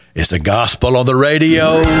It's a Gospel on the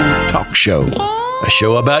Radio talk show. A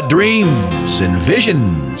show about dreams and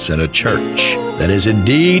visions and a church that is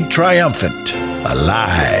indeed triumphant,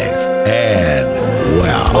 alive, and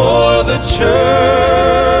well. For the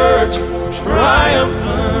church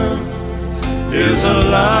triumphant is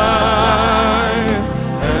alive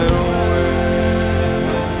and well.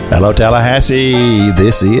 Hello, Tallahassee.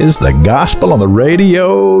 This is the Gospel on the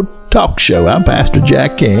Radio talk show. I'm Pastor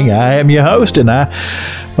Jack King. I am your host, and I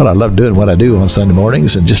love doing what I do on Sunday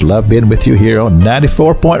mornings and just love being with you here on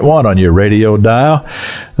 94.1 on your radio dial,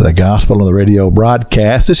 the Gospel on the Radio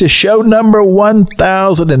broadcast. This is show number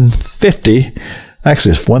 1050.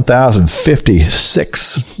 Actually, it's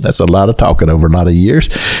 1056. That's a lot of talking over a lot of years.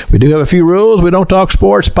 We do have a few rules. We don't talk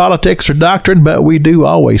sports, politics, or doctrine, but we do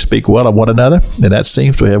always speak well of one another, and that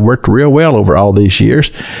seems to have worked real well over all these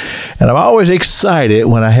years. And I'm always excited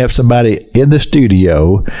when I have somebody in the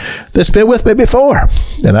studio that's been with me before.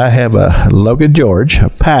 And I have Logan George, a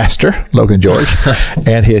pastor, Logan George,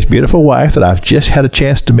 and his beautiful wife that I've just had a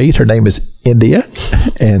chance to meet. Her name is India,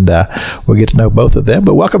 and we'll get to know both of them.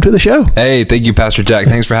 But welcome to the show. Hey, thank you, Pastor Jack.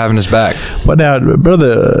 Thanks for having us back. Well, now,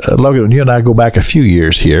 Brother Logan, you and I go back a few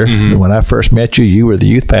years here. Mm-hmm. When I first met you, you were the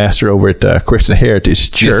youth pastor over at Christian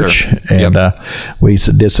Heritage Church, yes, and we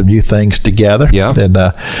did some youth things together. Yeah. And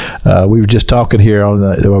we were just talking here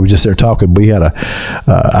we were just there talking. We had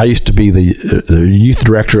I used to be the youth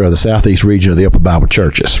director of the Southeast region of the Open Bible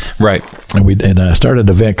Churches. Right. And we started an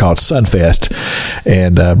event called Sunfest,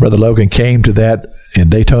 and Brother Logan came to that in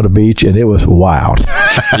Daytona Beach, and it was wild.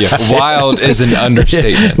 Yeah, wild is an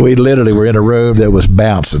understatement. We literally were in a room that was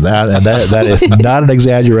bouncing, and that is not an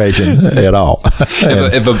exaggeration at all.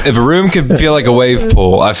 If a room could feel like a wave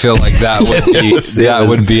pool, I feel like that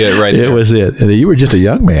would be it right there. It was it. And you were just a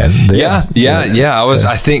young man then. Yeah. I was.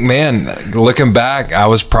 I think, man, looking back, I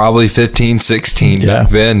was probably 15, 16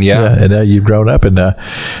 back then. Yeah. And now you've grown up,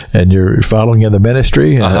 and you're following in the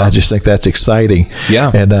ministry. And I just think that's exciting. Yeah.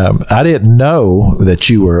 And I didn't know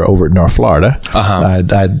that you were over at North Florida. I'd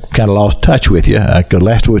kind of lost touch with you.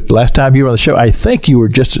 Last time you were on the show, I think you were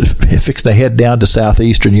just fixing to head down to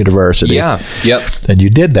Southeastern University. Yeah. Yep. And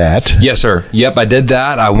you did that. Yes, sir. Yep, I did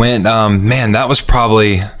that. I went. Man, that was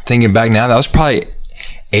probably, thinking back now, that was probably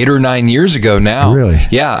 8 or 9 years ago now. Really?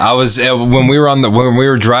 Yeah, I was when we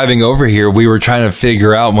were driving over here, we were trying to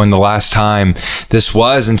figure out when the last time this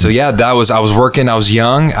was, and so I was working. I was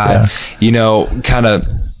young.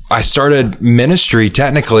 I started ministry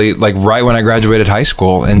technically like right when I graduated high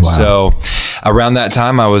school, and so around that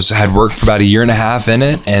time I had worked for about a year and a half in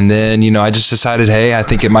it, and then I just decided, hey, I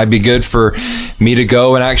think it might be good for me to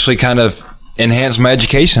go and actually kind of enhance my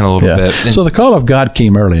education a little bit. So the call of God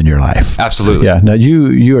came early in your life. Absolutely. Yeah. Now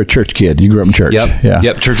you're a church kid. You grew up in church. Yep. Yeah.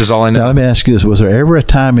 Yep. Church is all I know. Now let me ask you this: was there ever a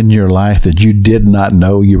time in your life that you did not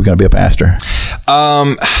know you were going to be a pastor?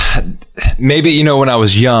 Maybe when I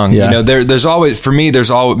was young. Yeah. There's always, for me,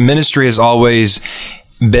 ministry has always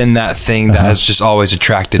been that thing that has just always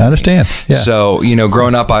attracted me. I understand. Yeah. So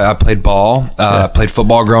growing up, I played ball. I played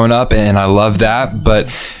football growing up, and I loved that,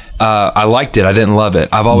 but I liked it. I didn't love it.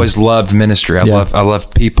 I've always loved ministry. I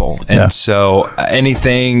love people. And so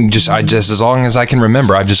anything, just as long as I can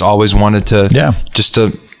remember, I've just always wanted to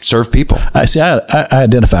serve people. I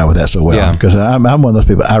identify with that so well because I'm one of those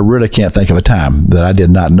people. I really can't think of a time that I did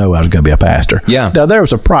not know I was going to be a pastor. Yeah. Now there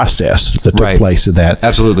was a process that took place in that.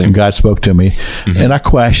 Absolutely. And God spoke to me, and I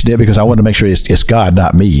questioned it because I wanted to make sure it's God,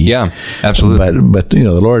 not me. Yeah. Absolutely. But the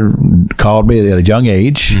Lord called me at a young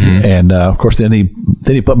age, and of course then he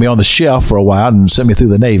put me on the shelf for a while and sent me through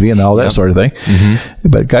the Navy and all that sort of thing.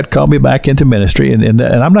 But God called me back into ministry, and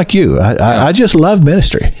I'm like you. I just love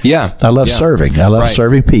ministry. Yeah. I love serving. I love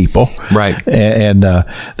serving people. Right. And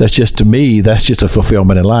that's just, to me, that's just a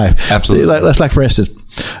fulfillment in life. Absolutely. Like for instance,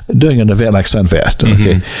 doing an event like Sunfest.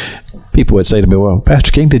 Okay. People would say to me, well,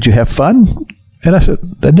 Pastor King, did you have fun? And I said,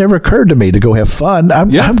 that never occurred to me to go have fun. I'm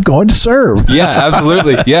going to serve. Yeah,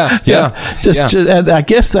 absolutely. Yeah. Just, and I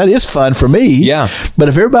guess that is fun for me. Yeah. But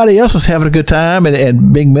if everybody else is having a good time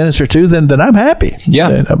and being ministered to, then I'm happy.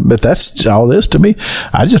 Yeah. But that's all this to me.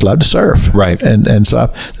 I just love to serve. Right. And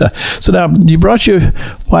so now you brought your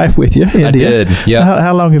wife with you, India. I did. Yeah.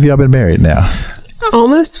 How long have y'all been married now?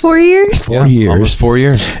 Almost 4 years. 4 years. Almost 4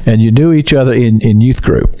 years. And you knew each other in youth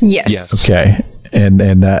group. Yes. Okay. And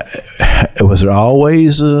was there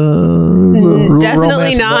always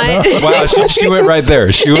definitely not. Wow, she went right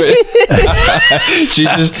there. She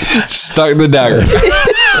just stuck the dagger.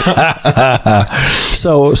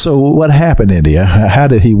 So what happened, India? How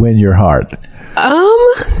did he win your heart?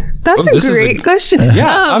 That's a great question.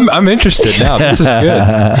 Yeah, I'm interested now. This is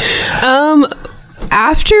good.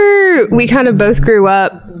 After we kind of both grew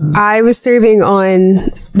up, I was serving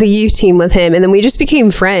on the youth team with him, and then we just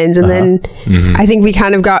became friends. And then I think we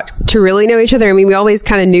kind of got to really know each other. I mean, we always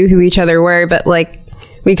kind of knew who each other were, but like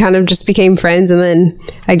we kind of just became friends, and then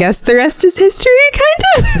I guess the rest is history,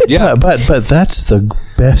 kind of. Yeah, but that's the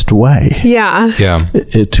best way. Yeah. Yeah.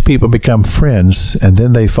 Two people become friends, and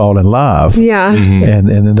then they fall in love. Yeah. And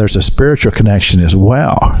then there's a spiritual connection as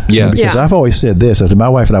well. Yeah. Because Yeah. I've always said this. I said, my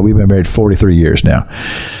wife and I, we've been married 43 years now.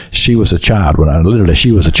 She was a child when I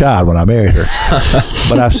married her.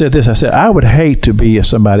 But I've said this. I said, I would hate to be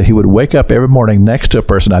somebody who would wake up every morning next to a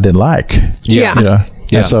person I didn't like. Yeah. You know?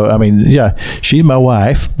 Yeah. And so, I mean, she's my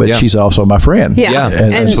wife, but Yeah. she's also my friend. Yeah. Yeah,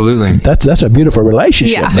 And- absolutely. That's a beautiful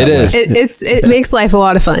relationship. Yeah. that It way. is. It makes life a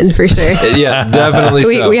lot of fun, for sure. Yeah, definitely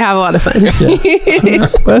so. We have a lot of fun.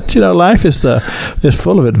 But life is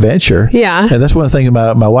full of adventure. Yeah. And that's one thing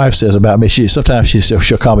my wife says about me. Sometimes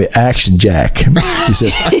she'll call me Action Jack. She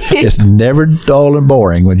says it's never dull and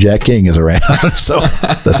boring when Jack King is around. So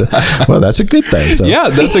that's a good thing. So, Yeah,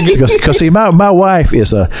 that's a good- because see, my wife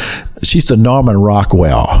she's the Norman Rockwell.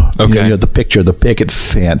 Okay. The picture of the picket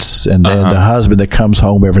fence, and then the husband that comes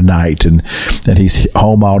home every night, and he's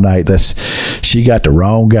home all night. She got the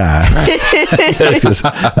wrong guy. 'Cause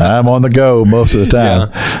I'm on the go most of the time.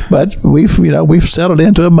 But we've settled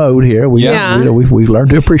into a mode here. We've learned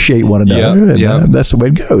to appreciate one another. Yeah. And that's the way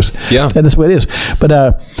it goes. Yeah. And that's the way it is.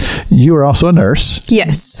 But you were also a nurse.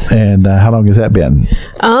 Yes. And how long has that been?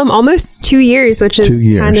 Almost 2 years, which is 2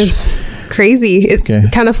 years. kind of crazy. It's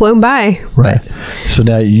kind of flown by. Right. So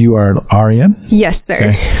now you are an RN? Yes, sir.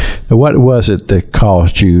 Okay. Now, what was it that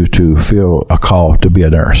caused you to feel a call to be a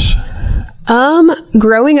nurse?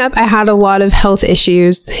 Growing up, I had a lot of health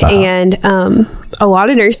issues, and a lot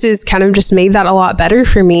of nurses kind of just made that a lot better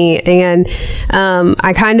for me. And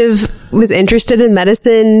I kind of was interested in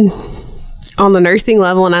medicine on the nursing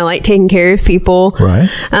level, and I like taking care of people. Right.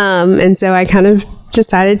 And so I kind of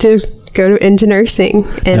decided to go into nursing.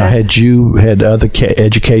 And Now, had you had other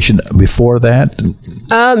education before that?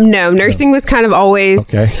 no, nursing was kind of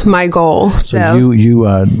always my goal. So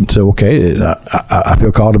So I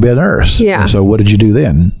feel called to be a nurse. Yeah. And so what did you do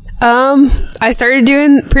then? I started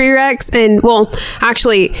doing prereqs, and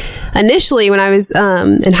actually, initially when I was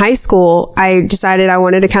in high school, I decided I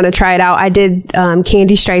wanted to kind of try it out. I did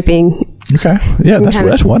candy striping. Okay. Yeah,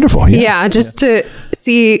 that's wonderful. Yeah. Just to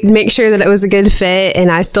make sure that it was a good fit,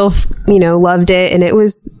 and I still, loved it, and it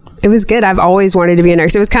was good. I've always wanted to be a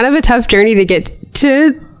nurse. It was kind of a tough journey to get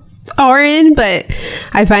to RN, but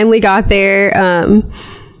I finally got there.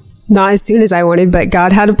 Not as soon as I wanted, but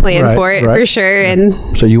God had a plan for it for sure. And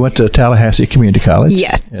so you went to Tallahassee Community College.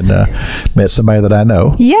 Yes. And met somebody that I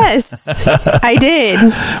know. Yes, I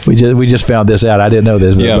did. We just found this out. I didn't know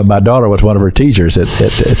this, but my daughter was one of her teachers at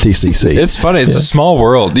TCC. It's funny. It's a small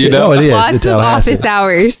world, you know. Oh, it is. Lots of office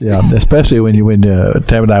hours. Yeah, especially when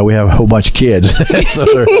Tam and I, we have a whole bunch of kids, so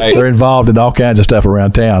they're involved in all kinds of stuff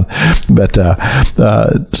around town. But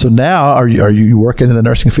so now, are you working in the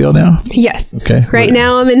nursing field now? Yes. Okay. Right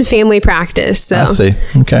now, I'm in family practice. So I see.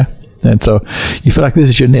 Okay. And so you feel like this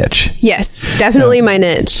is your niche. yes, definitely my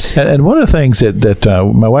niche. And one of the things that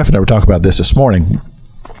my wife and I were talking about this morning.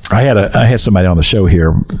 I had somebody on the show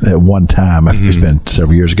here at one time. It's been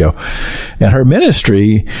several years ago, and her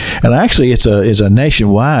ministry, and actually it's a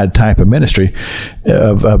nationwide type of ministry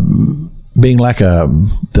of being like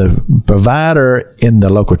the provider in the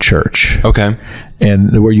local church. Okay.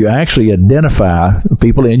 And where you actually identify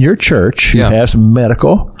people in your church who have some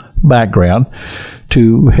medical background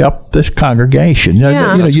to help this congregation.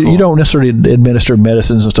 You don't necessarily administer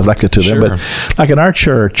medicines and stuff like that to them, but like in our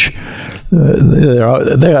church,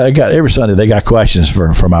 they got every Sunday they got questions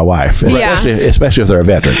for my wife, especially if they're a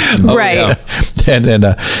veteran, Right.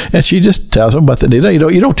 and she just tells them what they do.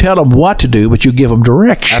 You don't tell them what to do, but you give them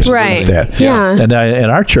direction. Right. Like that. Yeah. And in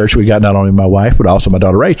our church, we got not only my wife but also my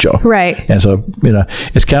daughter Rachel. Right. And so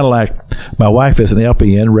it's kind of like my wife is an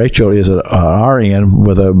LPN, Rachel is an RN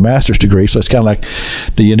with a master's degree. So it's kind of like,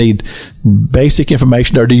 do you need basic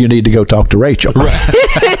information or do you need to go talk to Rachel? Right.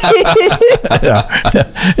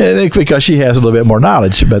 Because she has a little bit more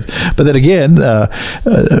knowledge. But then again,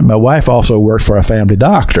 my wife also worked for a family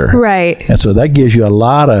doctor. Right. And so that gives you a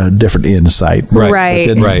lot of different insight. Right.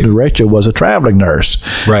 But then Rachel was a traveling nurse.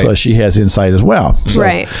 Right. So she has insight as well. So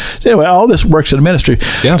anyway, all this works in the ministry.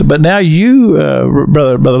 Yeah. But now you,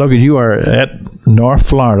 Brother Logan, you are at North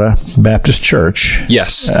Florida Baptist Church.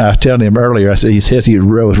 Yes. I was telling him earlier, he says he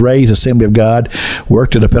was raised Assembly of God,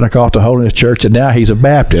 worked at a Pentecostal Holiness Church, and now he's a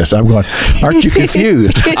Baptist. I'm going, aren't you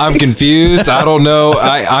confused? I'm confused. I don't know.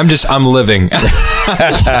 I'm living.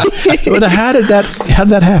 Well, how did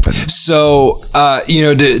that happen? So,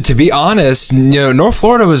 to be honest, North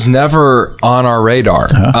Florida was never on our radar.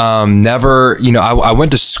 Never, I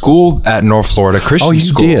went to school at North Florida Christian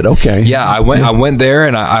school. Oh, you did? Okay. Yeah, I went there,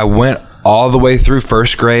 and I went all the way through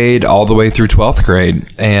first grade, all the way through 12th grade,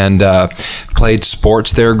 and played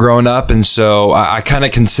sports there growing up. And so I kind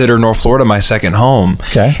of consider North Florida my second home,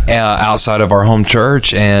 outside of our home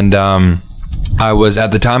church. And I was,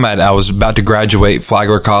 at the time, I was about to graduate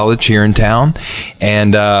Flagler College here in town,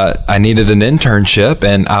 and I needed an internship,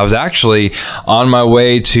 and I was actually on my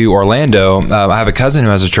way to Orlando. I have a cousin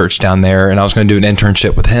who has a church down there, and I was going to do an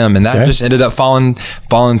internship with him, and that just ended up falling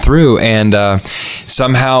through, and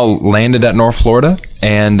somehow landed at North Florida,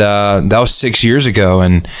 and that was 6 years ago,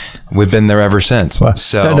 and we've been there ever since. Wow.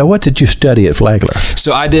 So, now, what did you study at Flagler?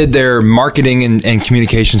 So I did their marketing and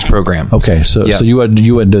communications program. Okay, so you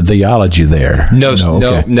went to theology there.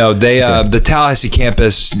 No. They the Tallahassee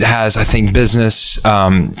campus has, I think, business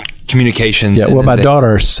communications. Yeah, well, my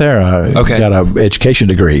daughter Sarah got an education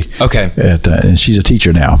degree. Okay, and she's a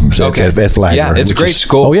teacher now. At Flagler. Yeah, it's a great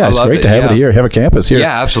school. Oh yeah, it's great to have it here. Have a campus here.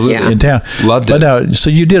 Yeah, absolutely. In town. Loved it. But now, so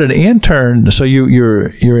you did an intern. So you're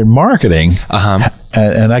in marketing.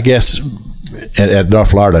 And I guess at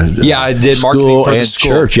North Florida. Yeah, I did marketing for the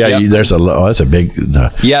school. Church. Yeah, that's a big.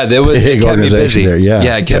 It kept me busy. There.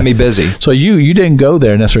 Yeah, it kept me busy. So you didn't go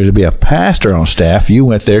there necessarily to be a pastor on staff. You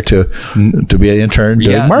went there to be an intern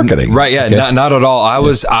doing marketing. Right. Yeah. Okay. Not at all.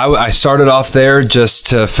 I started off there just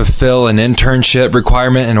to fulfill an internship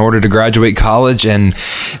requirement in order to graduate college, and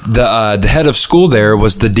the head of school there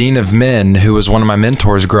was the dean of men, who was one of my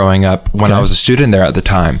mentors growing up when I was a student there at the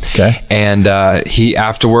time. Okay. And he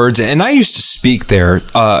afterwards, and I used to speak there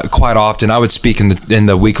quite often. I would speak in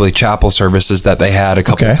the weekly chapel services that they had a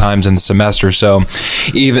couple of times in the semester. So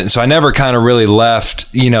I never kind of really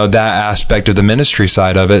left, that aspect of the ministry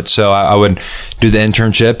side of it. So I would do the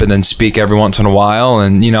internship and then speak every once in a while.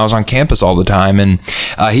 And, I was on campus all the time. And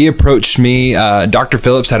he approached me, Dr.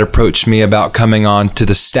 Phillips had approached me about coming on to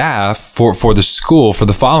the staff for the school for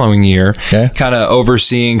the following year, kind of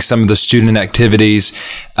overseeing some of the student activities,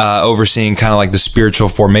 overseeing kind of like the spiritual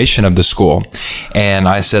formation of the school. And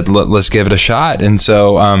I said, let's give it a shot. And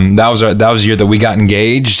so that was the year that we got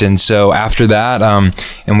engaged. And so after that,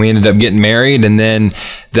 and we ended up getting married. And then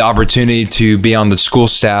the opportunity to be on the school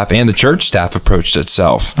staff and the church staff approached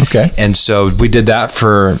itself. Okay. And so we did that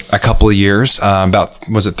for a couple of years.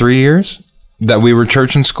 Was it 3 years that we were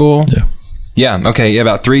church and school? Yeah. Yeah. Okay. Yeah.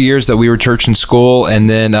 About 3 years that we were church and school. And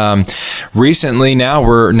then, recently now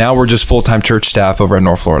we're just full-time church staff over at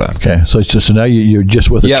North Florida. Okay. So now you're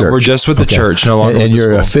just with the church. Yeah. We're just with the church. No longer. And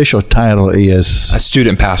your official title is a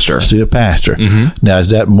student pastor. Student pastor. Mm-hmm. Now, is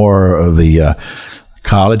that more of the,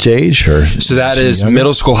 college age, or so that is younger?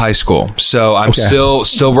 Middle school, high school. So I'm still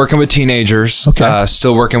working with teenagers. Okay.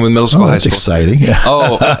 Still working with middle school, high school. That's exciting.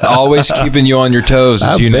 Always keeping you on your toes,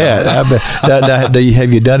 as you know. I bet.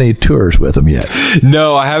 Have you done any tours with them yet?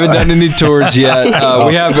 No, I haven't done any tours yet.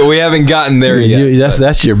 We haven't gotten there yet.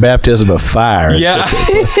 That's your baptism of fire. Yeah.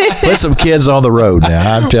 Put some kids on the road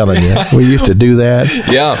now. I'm telling you, we used to do that.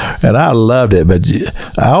 Yeah. And I loved it, but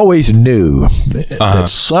I always knew that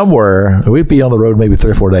somewhere we'd be on the road maybe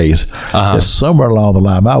 3 or 4 days. That somewhere along the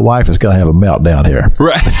line, my wife is going to have a meltdown here.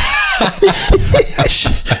 Right.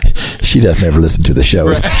 she doesn't ever listen to the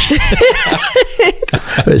shows. Right.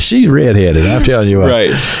 But she's redheaded. I'm telling you what.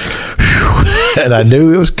 Right. And I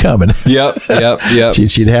knew it was coming. Yep.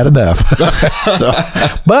 She'd had enough.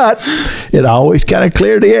 But it always kind of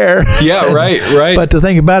cleared the air. Yeah, right. But the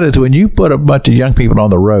thing about it is, when you put a bunch of young people on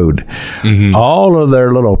the road, all of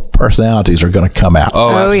their little personalities are going to come out.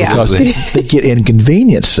 Oh yeah. Because they get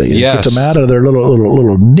inconvenienced. It gets them out of their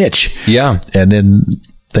little niche. Yeah. And then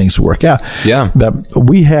things work out. Yeah. But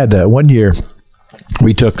we had 1 year,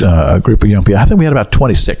 we took a group of young people. I think we had about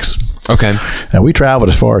 26. Okay. And we traveled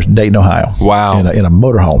as far as Dayton, Ohio. Wow. In a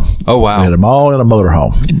motorhome. Oh, wow. We had them all in a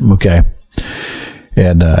motorhome. Okay.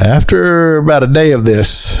 And after about a day of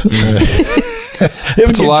this,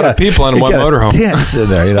 it's a lot of people in one motorhome. Tense in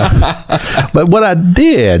there, But what I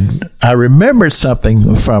did, I remembered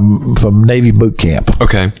something from Navy boot camp.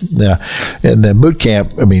 Okay. Yeah. And then boot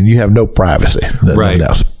camp, you have no privacy. Right.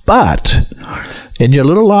 Else. But in your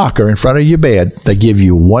little locker in front of your bed, they give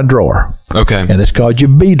you one drawer. Okay. And it's called your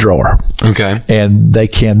B drawer. Okay. And they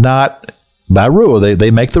cannot by rule,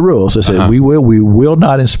 they make the rules. They say, we will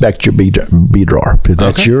not inspect your bee drawer.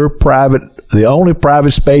 That's your the only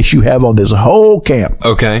private space you have on this whole camp.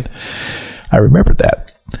 Okay. I remembered that.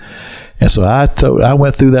 And so I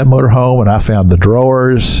went through that motorhome and I found the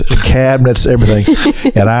drawers, cabinets, everything,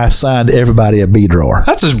 and I assigned everybody a bee drawer.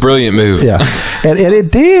 That's a brilliant move. Yeah, and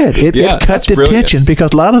it did. It cut the tension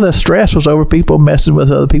because a lot of the stress was over people messing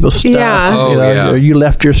with other people's stuff. Yeah. Or you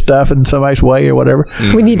left your stuff in somebody's way or whatever.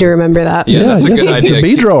 We need to remember that. Yeah, that's a good idea.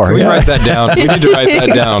 Bee drawer. Can we write that down? We need to write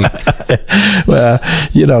that down. Well,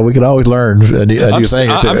 we can always learn a new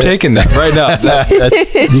thing or two. I'm taking that right now.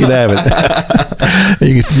 You can have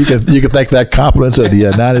it. You can thank that compliments of the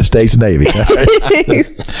United States Navy.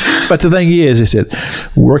 But the thing is that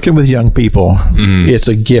working with young people, it's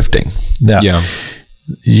a gifting. Now,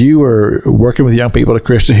 you were working with young people at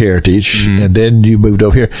Christian Heritage, and then you moved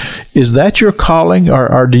over here. Is that your calling,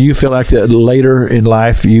 or do you feel like that later in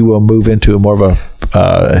life you will move into more of a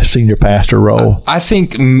senior pastor role? I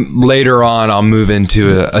think later on I'll move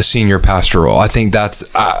into a senior pastor role. I think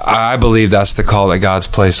I believe that's the call that God's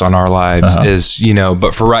placed on our lives is,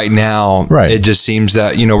 but for right now, it just seems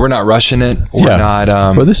that, we're not rushing it. We're not.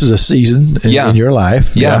 Well, this is a season in your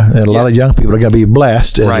life. Yeah. And a lot of young people are going to be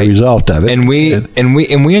blessed as a result of it. And we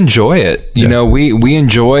enjoy it. We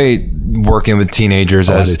enjoy working with teenagers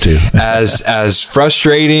as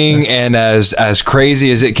frustrating and as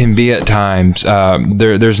crazy as it can be at times.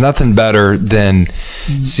 There's nothing better than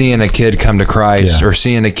seeing a kid come to Christ or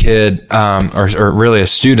seeing a kid or really a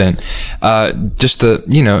student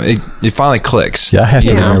it finally clicks. I have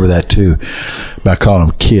to remember that too by calling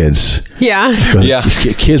them kids.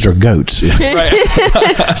 Kids are goats. Right.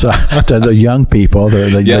 So the young people,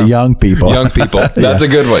 the young people. Young people. That's a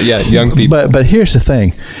good one. Yeah, young people. But here's the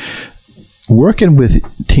thing. Working with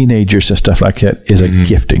teenagers and stuff like that is a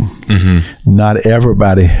gifting. Not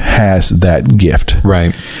everybody has that gift,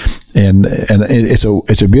 right? And it's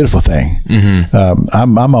a beautiful thing.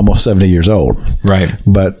 I'm almost 70 years old, right?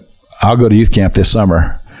 But I'll go to youth camp this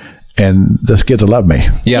summer, and those kids will love me,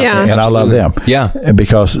 and I love them, and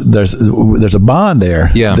because there's a bond there,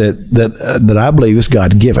 that I believe is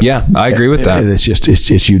God given. Yeah, I agree with that. It's just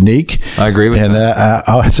it's unique. I agree with that. And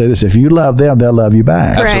I'll say this: if you love them, they'll love you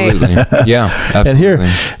back. Absolutely, absolutely. And here,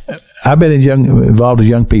 I've been involved with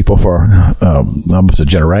young people for almost a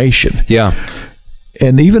generation. Yeah,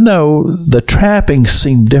 and even though the trappings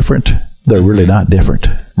seem different, they're really not different.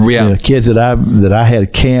 Yeah, kids that I had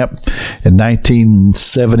at camp in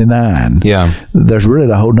 1979. Yeah, there's really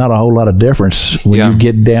not a whole lot of difference when you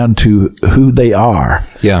get down to who they are.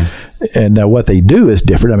 Yeah, and what they do is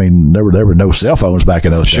different. I mean, there were no cell phones back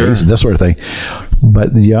in those days, and that sort of thing.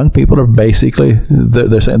 But the young people are basically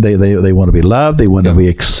they're saying they want to be loved, they want to be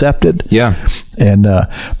accepted. Yeah, and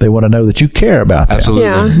they want to know that you care about them.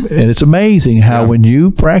 Absolutely, and it's amazing how when you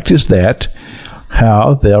practice that,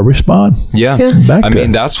 how they'll respond. I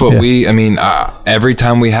mean, that's what every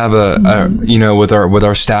time we have with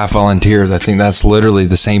our staff volunteers, I think that's literally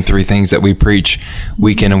the same three things that we preach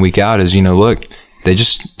week in and week out is, look,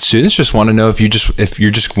 students just want to know if you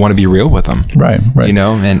just want to be real with them. Right.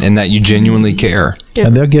 And that you genuinely care. Yeah.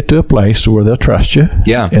 And they'll get to a place where they'll trust you.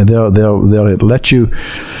 Yeah. And they'll let you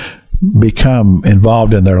become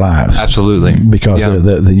involved in their lives. Absolutely. Because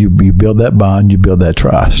you build that bond, you build that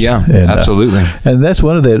trust. Yeah, and, absolutely. And that's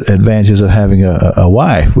one of the advantages of having a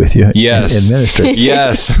wife with you in ministry.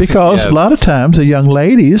 Yes. Because a lot of times the young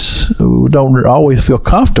ladies don't always feel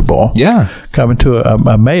comfortable coming to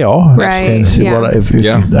a male. Right. And say, well, if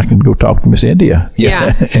I can go talk to Miss India.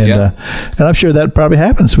 Yeah. And I'm sure that probably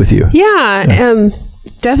happens with you. Yeah.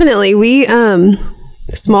 Definitely. We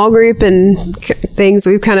small group and things,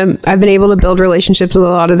 I've been able to build relationships with a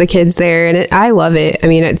lot of the kids there, and I love it. I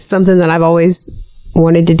mean, it's something that I've always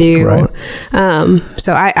wanted to do. Right.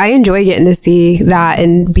 So I enjoy getting to see that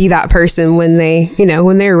and be that person when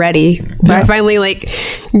when they're ready. But I finally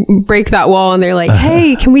break that wall and they're like,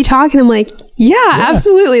 hey, can we talk? And I'm like, yeah,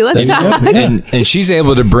 absolutely. Let's talk. And she's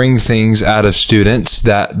able to bring things out of students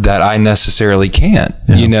that I necessarily can't,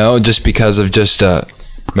 just because of just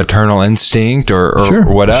maternal instinct or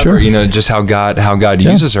whatever, just how God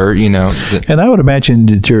uses her, And I would imagine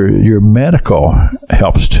that your medical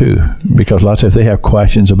helps too, because lots of times they have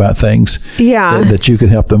questions about things that you can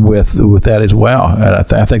help them with that as well. And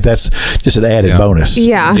I think that's just an added bonus to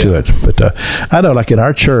it. But I know, like in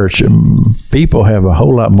our church, people have a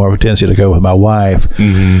whole lot more of a tendency to go with my wife.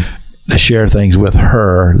 share things with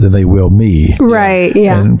her than they will me. Right.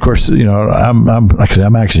 Yeah. And of course, I'm like I said,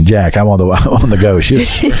 I'm Action Jack. I'm on the go.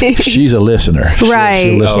 She's a listener.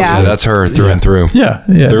 Right. Yeah. That's her through and through. Yeah.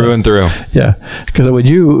 Through and through. Yeah. Because when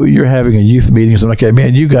you're having a youth meeting or something like that,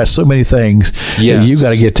 man, you got so many things that you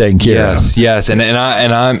got to get taken care of. Yes. And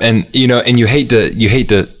you hate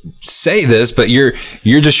to say this, but you're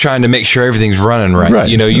just trying to make sure everything's running right.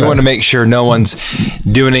 You want to make sure no one's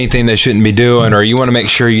doing anything they shouldn't be doing, or you want to make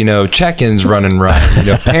sure check-ins running right.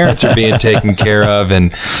 Parents are being taken care of,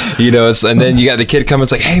 and and then you got the kid coming.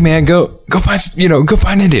 It's like, hey man, go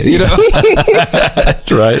find India.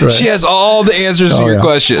 That's right. She has all the answers to your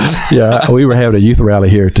questions. Yeah, we were having a youth rally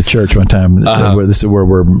here at the church one time. This is where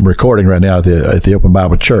we're recording right now at the Open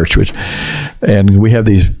Bible Church, and we have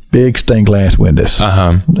these big stained glass windows.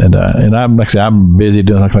 And I'm like I said, I'm busy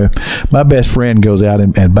doing like that. My best friend goes out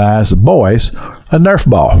and buys the boys a Nerf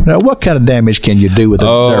ball. Now, what kind of damage can you do with a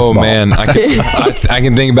Nerf ball? Oh man, I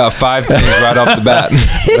can think about 5 things right off the bat.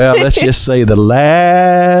 Well, let's just say the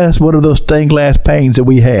last one of those stained glass panes that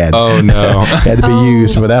we had. Oh no, had to be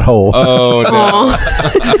used for that hole. Oh no.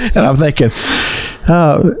 And I'm thinking,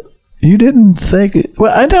 you didn't think?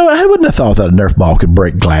 Well, I wouldn't have thought that a Nerf ball could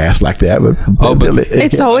break glass like that. But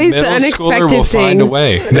it's always the unexpected things. Find a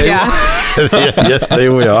way. Yes, they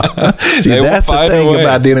will. See, that's the thing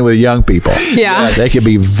about dealing with young people. Yeah, they can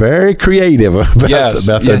be very creative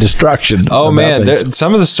about their destruction. Oh man,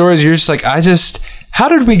 some of the stories you're just like, how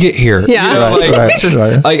did we get here? Yeah.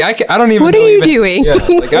 Right. Like I don't even. What know are you even, doing? Yeah,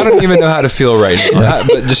 like I don't even know how to feel right now.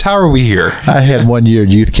 But just how are we here? I had one year at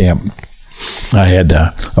youth camp. I had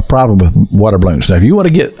a problem with water balloons. Now, if you want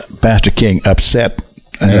to get Pastor King upset,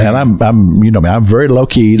 and I'm very low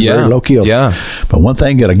key, very low key. Yeah. But one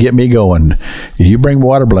thing that'll get me going, if you bring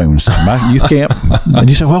water balloons to my youth camp, and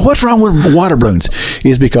you say, "Well, what's wrong with water balloons?"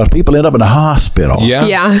 Is because people end up in the hospital.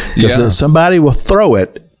 Yeah. Because somebody will throw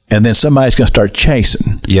it. And then somebody's going to start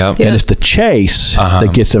chasing. Yep. And it's the chase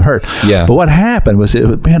that gets them hurt. Yeah. But what happened was,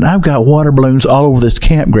 man, I've got water balloons all over this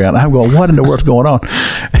campground. I'm going, what in the world's going on?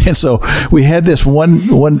 And so we had this one,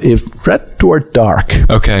 it was right toward dark.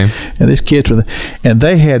 Okay. And these kids and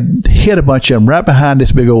they had hit a bunch of them right behind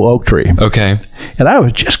this big old oak tree. Okay. And I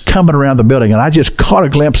was just coming around the building and I just caught a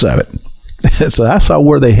glimpse of it. So I saw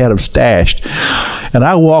where they had them stashed. And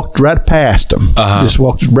I walked right past them. Just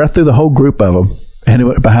walked right through the whole group of them. And it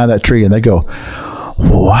went behind that tree, and they go,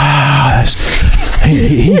 "Wow,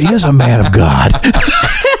 he is a man of God."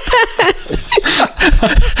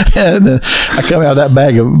 And then I come out of that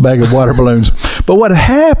bag of water balloons. But what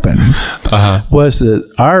happened was that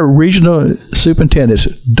our regional superintendent's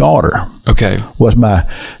daughter was my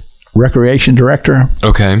recreation director.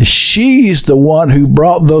 Okay. She's the one who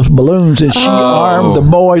brought those balloons, and she armed the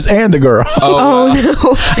boys and the girl. Oh no.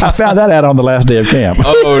 I found that out on the last day of camp.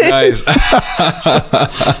 Oh, nice.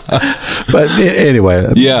 But anyway,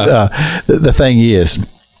 the thing is,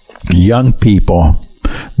 young people,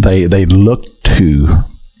 they look to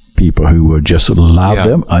people who will just love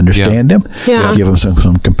them, understand them, give them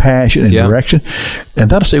some compassion and direction,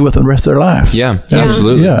 and that'll stay with them the rest of their lives. Yeah,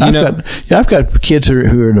 absolutely. Yeah, I've got kids who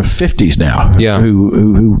are in the 50s now. Yeah,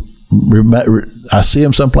 who I see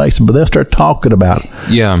them someplace, but they'll start talking about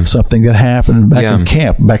something that happened back in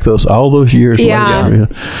camp, all those years later.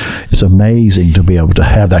 It's amazing to be able to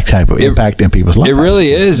have that type of impact in people's lives. It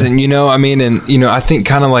really is, and I think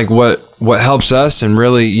kind of like what helps us, and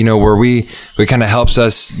really, where we kind of helps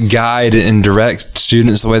us guide and direct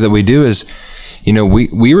students the way that we do is,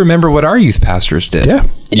 we remember what our youth pastors did.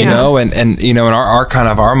 And our kind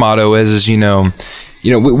of our motto is we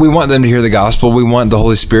want them to hear the gospel. We want the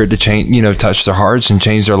Holy Spirit to change, touch their hearts and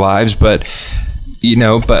change their lives. But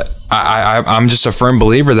I'm just a firm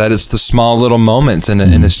believer that it's the small little moments in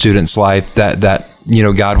a student's life that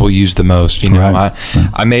God will use the most.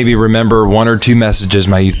 I maybe remember 1 or 2 messages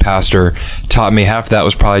my youth pastor taught me. Half of that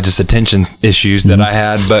was probably just attention issues that I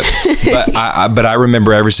had, but I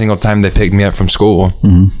remember every single time they picked me up from school.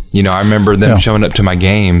 I remember them showing up to my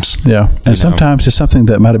games. Yeah, and sometimes it's something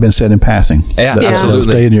that might have been said in passing. Yeah,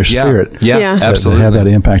 absolutely. Stay in your spirit. Yeah, absolutely. Have that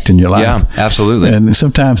impact in your life. Yeah, absolutely. And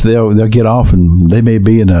sometimes they'll get off and they may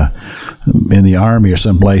be in the army or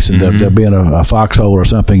someplace, and they'll be in a foxhole or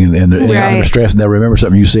something, and they're under stress, and they'll remember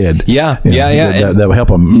something you said. That will help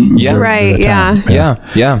them.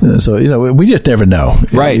 So we just never know.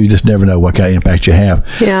 Right. You just never know what kind of impact you have.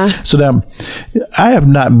 Yeah. So now, I have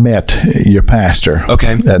not met your pastor.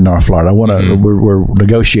 Okay. At North Florida. I want to. We're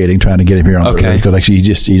negotiating, trying to get him here on the because actually he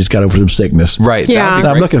just got over some sickness. Right. Yeah. And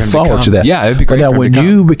I'm looking forward to that. Yeah, it'd be great. Now, when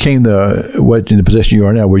you became in the position you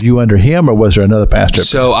are now, were you under him, or was there another pastor?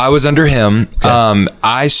 So I was under him.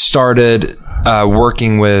 I started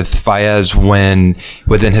working with Fayez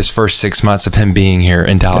within his first 6 months of him being here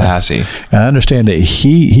in Tallahassee. I understand that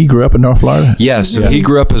he grew up in North Florida. Yeah, so he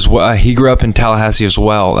grew up as well. He grew up in Tallahassee as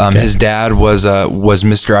well. His dad was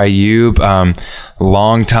Mr. Ayub,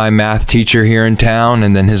 longtime math teacher here in town,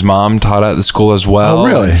 and then his mom taught at the school as well. Oh,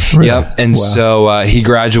 really? Yep. And so he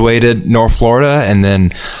graduated North Florida and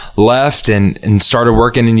then left and started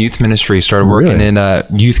working in youth ministry. Started working in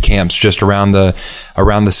youth camps just around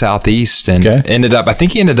the southeast, and I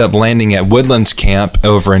think he ended up landing at Woodlands Camp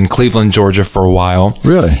over in Cleveland, Georgia for a while.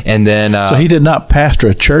 Really? And then so he did not pastor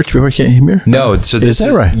a church before he came here? No. So this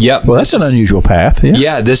is that right? Yep. Well, that's an unusual path.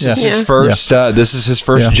 Yeah. This is his first. This is his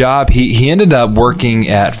first job. He ended up working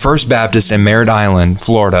at First Baptist in Merritt Island,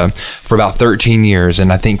 Florida, for about 13 years,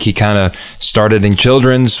 and I think he kind of started in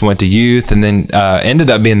children's, went to youth, and then ended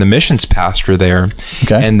up being the missions pastor there.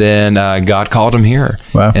 Okay. And then God called him here.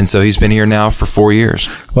 Wow. And so he's been here now for 4 years.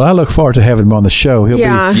 Well, I look forward to having him on the show. He'll be.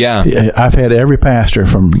 I've had every pastor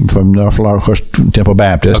from North Florida, of course, Temple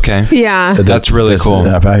Baptist. Okay. Yeah. That's really cool.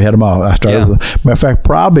 I've had them all. I started with, matter of fact,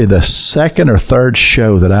 probably the second or third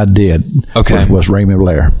show that I did was Raymond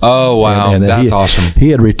Blair. Oh, wow. And that's awesome. He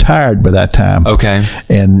had retired by that time. Okay.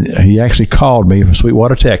 And he actually called me from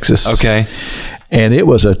Sweetwater, Texas. Okay. And it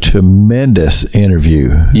was a tremendous interview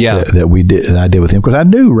that we did, and I did with him, because I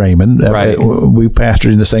knew Raymond. Right. We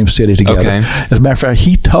pastored in the same city together. Okay. As a matter of fact,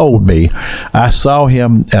 he told me, I saw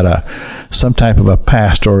him at some type of a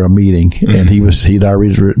pastoral meeting, and he'd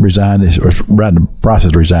already resigned, or right in the process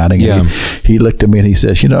of resigning. Yeah. And he looked at me and he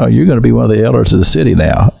says, "You're going to be one of the elders of the city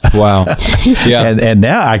now." Wow. Yeah. and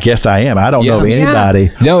now I guess I am. I don't know of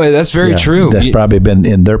anybody. No, that's very true. That's probably been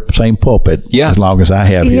in their same pulpit as long as I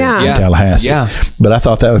have here in Tallahassee. Yeah. But I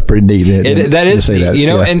thought that was pretty neat. That is,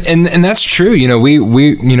 and that's true.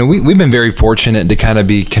 We've been very fortunate to kind of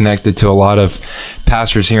be connected to a lot of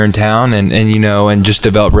pastors here in town, and just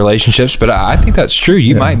develop relationships. But I think that's true.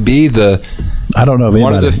 You might be I don't know of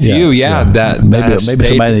one of the few, that maybe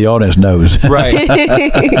somebody in the audience knows, right?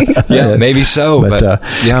 Maybe so. But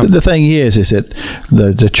the thing is that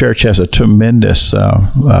the church has a tremendous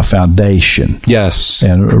foundation. Yes,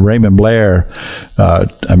 and Raymond Blair, I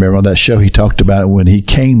remember on that show he talked about it when he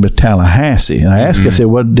came to Tallahassee, and I asked, I said,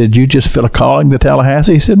 "What did you just feel a calling to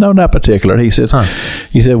Tallahassee?" He said, "No, not particular." He said,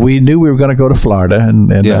 "We knew we were going to go to Florida, and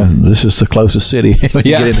this is the closest city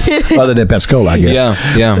other than Pensacola, I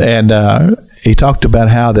guess." Yeah. And he talked about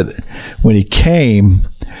how that when he came,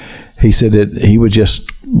 he said that he would just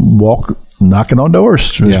walk knocking on doors,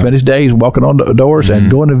 spend his days walking on doors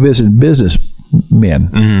and going to visit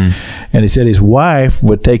businessmen. And he said his wife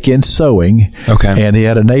would take in sewing. Okay. And he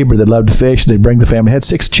had a neighbor that loved to fish. They'd bring the family, had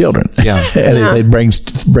 6 children. Yeah. And they'd bring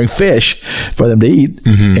fish for them to eat.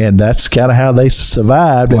 And that's kind of how they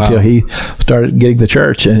survived until he started getting the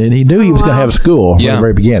church. And he knew he was going to have a school from the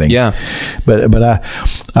very beginning. Yeah. But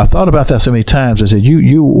I thought about that so many times. I said,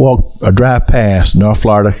 you walk or drive past North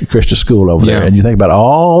Florida Christian School over there, and you think about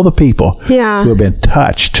all the people who have been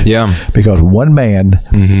touched because one man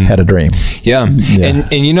had a dream. Yeah.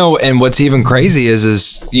 And what's even crazy is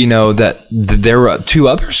that there were 2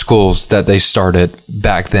 other schools that they started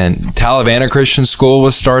back then. Talavana Christian School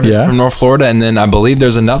was started from North Florida, and then I believe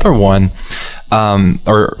there's another one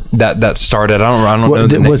or that started. I don't know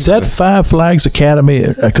the name. Was that Five Flags Academy?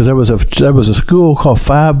 Because there was a school called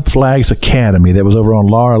Five Flags Academy that was over on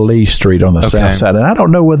Laura Lee Street on the south side, and I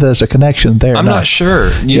don't know whether there's a connection there. I'm not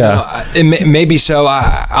sure. Maybe so.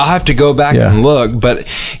 I'll have to go back and look, but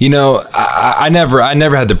I never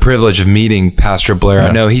had the privilege of meeting Pastor Blair.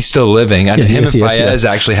 I know he's still living. Him and Fayez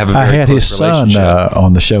actually have a very close relationship. I had his son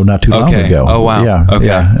on the show not too long ago. Oh, wow. Yeah. Okay.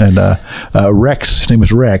 Yeah. And Rex, his name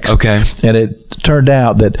was Rex. Okay. And it turned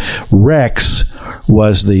out that Rex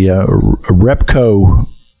was the Repco.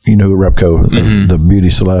 You know who Repco, the beauty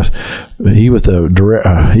celeste. He was the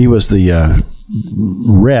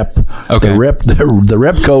rep, the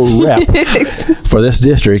Repco rep for this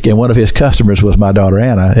district, and one of his customers was my daughter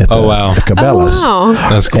Anna at Cabela's. Oh, wow.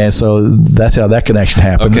 That's cool. And so that's how that connection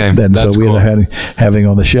happened. Okay, and so we ended up having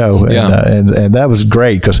on the show, and that was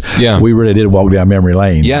great because we really did walk down memory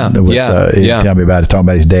lane. He tell me about it, talking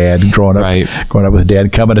about his dad growing up with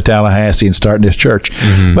dad, coming to Tallahassee and starting this church.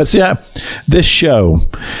 But see, this show,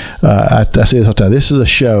 I say this all the time. This is a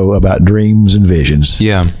show about dreams and visions.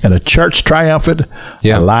 Yeah, and a church triumphant triumphant,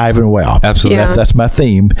 Yeah. alive and well. Absolutely. Yeah. That's my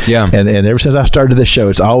theme. Yeah. And ever since I started this show,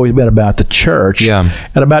 it's always been about the church Yeah.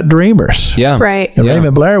 and about dreamers. Yeah. Right. And Yeah.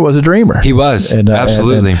 Raymond Blair was a dreamer. He was.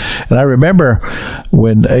 Absolutely. And I remember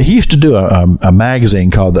when he used to do a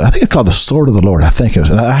magazine called, I think it's called The Sword of the Lord. I think it was.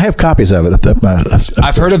 And I have copies of it.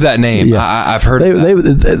 I've heard of that name. Yeah. I've heard of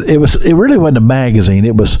that. It really wasn't a magazine.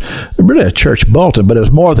 It was really a church bulletin, but it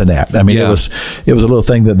was more than that. I mean, Yeah. it was a little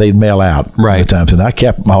thing that they'd mail out Right. at times, and I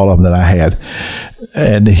kept all of them that I had.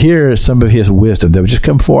 And here is some of his wisdom that would just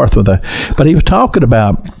come forth but he was talking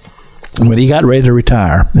about when he got ready to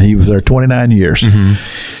retire. He was there 29 years. Mm-hmm.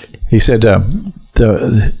 He said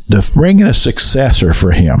the bringing a successor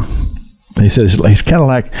for him. He says he's kind of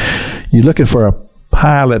like you're looking for a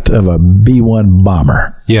pilot of a B-1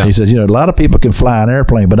 bomber. Yeah. He says, a lot of people can fly an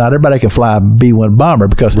airplane, but not everybody can fly a B-1 bomber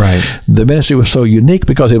because Right. the ministry was so unique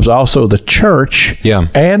because it was also the church Yeah.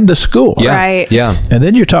 and the school. Yeah. Right. Yeah. And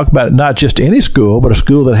then you talk about not just any school, but a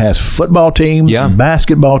school that has football teams, Yeah. and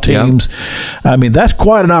basketball teams. I mean, that's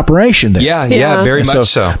quite an operation there. Yeah. Yeah. Very And much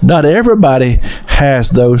so. Not everybody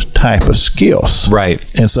has those type of skills. Right.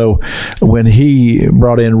 And so when he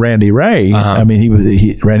brought in Randy Ray, I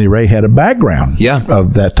mean, Randy Ray had a background Yeah.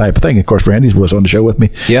 of that type of thing. Of course, Randy was on the show with me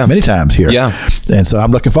Yeah. many times here. Yeah. And so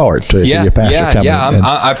I'm looking forward to Yeah. your pastor Yeah. coming. Yeah. And-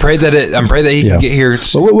 I pray that he can get here.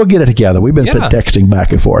 But we'll get it together. We've been Yeah. texting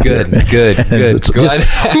back and forth. Good. here. Good. And Good. it's Glad.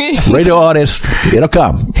 just- radio audience, it'll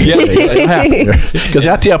come. Yeah. It'll happen. Because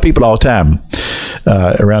I tell people all the time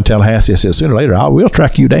around Tallahassee, I say, sooner or later, we'll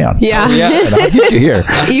track you down. Yeah. Yeah. And I'll get you here.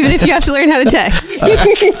 Even if you have to learn how to text.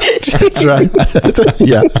 That's right.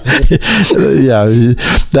 Yeah. Yeah.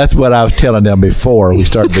 That's what I was telling them before we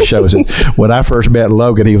started the show. I said, when I first met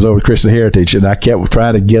Logan, he was over at Christian Heritage, and I kept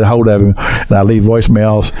trying to get a hold of him, and I leave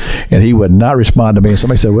voicemails, and he would not respond to me. And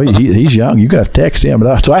somebody said, well, he's young. You're going to have to text him.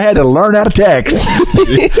 So I had to learn how to text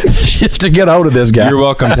just to get a hold of this guy. You're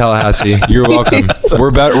welcome, Tallahassee. You're welcome.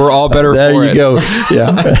 We're better. We're all better There for you it. go.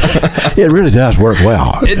 Yeah. It really does work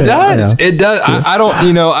well. It does. Yeah. It does. I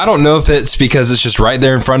don't know if it's because it's just right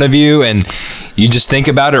there in front of you and you just think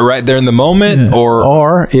about it right there in the moment,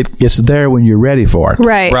 or it's there when you're ready for it.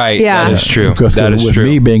 Right. right. Yeah. That is true. Because That is with true.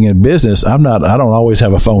 me being in business, I don't always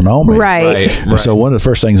have a phone on me. Right. And so one of the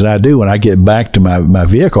first things that I do when I get back to my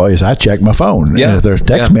vehicle is I check my phone. Yeah. And if there's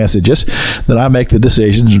text Yeah. messages, then I make the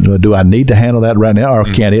decision, do I need to handle that right now or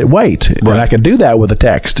can it wait? And I can do that with a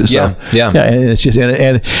text. So, Yeah. and it's just,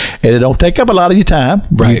 and it don't take up a lot of your time.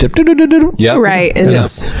 Right. You tip, do-do-do-do-do. Yep. Right. And Yeah.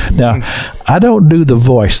 it's, Now, I don't do the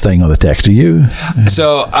voice thing on the text. Do you?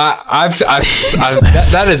 So I've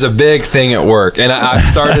that is a big thing at work, and I've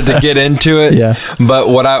started to get into it. Yeah. But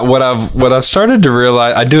what I've started to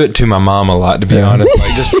realize, I do it to my mom a lot, to be honest,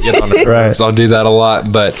 like just to get on her nerves. I'll do that a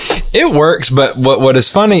lot, but it works. But what is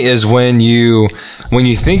funny is when you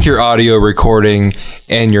think you're audio recording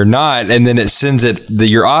and you're not, and then it sends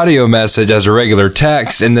your audio message as a regular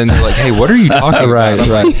text, and then they're like, "Hey, what are you talking Right, about?"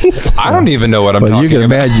 I'm like, I don't even know what I'm Well, talking you can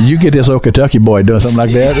about. imagine you get this old Kentucky boy doing something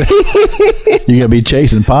like that. You're gonna be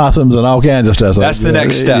chasing possums and all kinds of stuff. That's the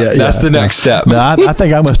next step. That's the next step. No, I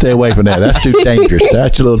think I'm gonna stay away from that. That's too dangerous.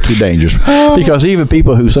 That's a little too dangerous. Because even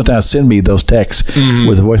people who sometimes send me those texts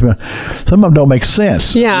with the voicemail, some of them don't make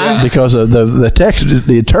sense. Yeah. Because of the text it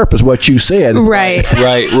interprets what you said. right.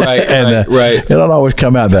 And right. it don't always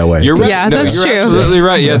come out that way. You're right. Yeah, No, that's you're true. absolutely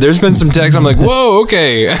right. Yeah, there's been some texts. I'm like, whoa,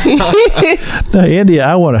 okay. Now, India,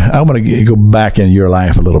 I want to go back in your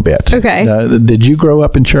life a little bit. Okay. Did you grow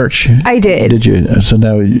up in church? I did. Did you? So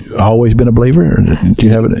now, you always been a believer? Or do you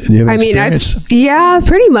have an I mean, experience? yeah,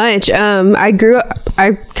 pretty much. I grew up,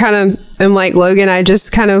 I kind of am like Logan. I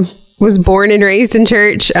just kind of was born and raised in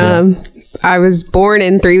church. I was born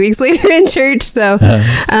and 3 weeks later in church. So,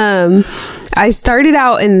 I started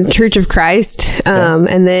out in Church of Christ.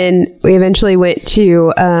 And then we eventually went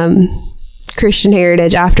to, Christian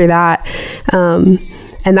Heritage after that.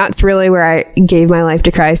 And that's really where I gave my life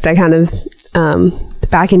to Christ. I kind of,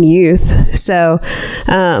 back in youth. So,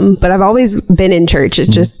 but I've always been in church. It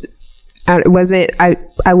just, it wasn't,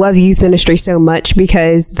 I love youth ministry so much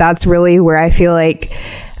because that's really where I feel like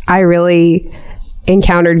I really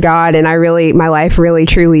encountered God and my life really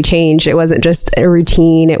truly changed. It wasn't just a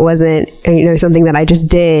routine. It wasn't, something that I just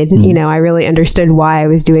did. I really understood why I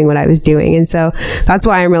was doing what I was doing. And so that's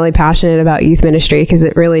why I'm really passionate about youth ministry because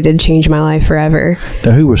it really did change my life forever.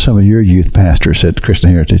 Now, who were some of your youth pastors at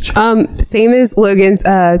Christian Heritage? Same as Logan's,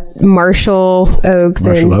 Marshall Oaks.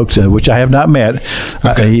 Marshall Oaks, which I have not met.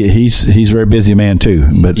 He's a very busy man too,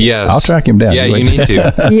 but Yes. I'll track him down. Yeah, you need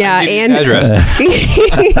to. Yeah. Give me his address.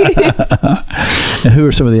 And who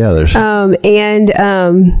are some of the others?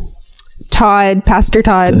 Pastor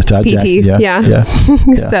Todd PT. Jackson, yeah.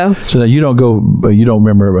 So you don't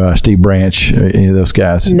remember Steve Branch, any of those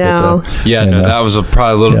guys? No. That was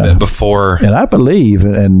probably a little bit before. And I believe,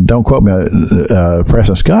 and don't quote me,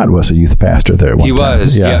 Preston Scott was a youth pastor there. He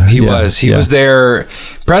was. He was there.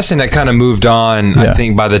 Preston had kind of moved on, I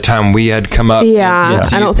think, by the time we had come up.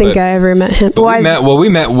 I don't think I ever met him.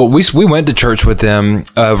 We went to church with them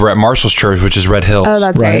over at Marshall's Church, which is Red Hills. Oh,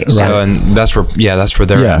 that's right. So, and that's where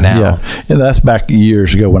they're at now. Yeah, and that's back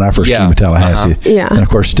years ago when I first came to Tallahassee. Yeah. And of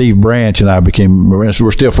course, Steve Branch and I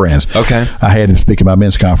we're still friends. Okay. I had him speak at my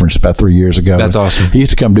men's conference about 3 years ago. That's awesome. He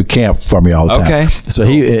used to come do camp for me all the time. Okay. So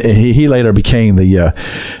he later became the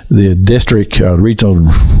district, regional,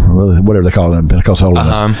 whatever they call it, Pentecostal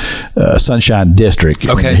Holiness, Sunshine District.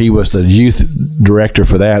 Okay. He was the youth director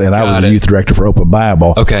for that, and I was the youth director for Open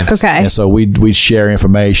Bible. Okay. And so we'd share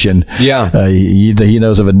information. Yeah. He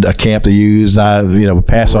knows of a camp to use. I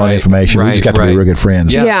pass on information. We just got to be real good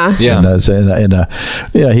friends. Yeah. And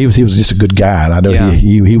he was just a good guy, and I know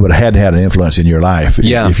he would have had an influence in your life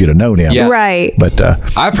if you'd have known him. Yeah. Right. But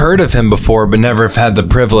I've heard of him before, but never have had the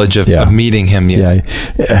privilege of meeting him yet.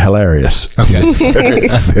 Yeah, hilarious. Okay.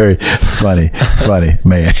 very funny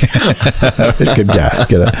man. Good guy.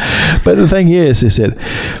 But the thing is that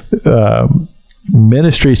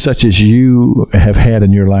ministry such as you have had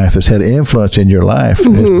in your life, has had influence in your life,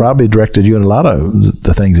 has probably directed you in a lot of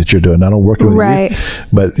the things that you're doing. Not only working with you,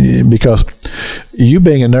 but because you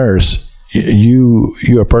being a nurse,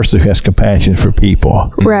 you're a person who has compassion for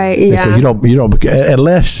people, right? Yeah, because you don't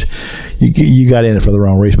unless you got in it for the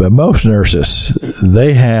wrong reason. But most nurses,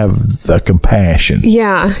 they have the compassion.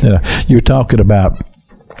 Yeah, you're talking about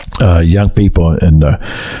young people and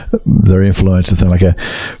their influence and things like that.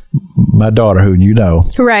 My daughter, who you know,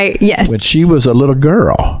 right? Yes, when she was a little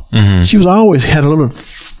girl, she was always had a little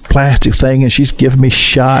plastic thing, and she's giving me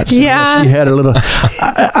shots. Yeah, she had a little.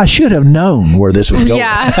 I should have known where this was going.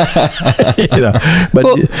 Yeah, but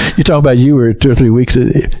you talk about you were 2 or 3 weeks.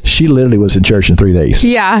 She literally was in church in 3 days.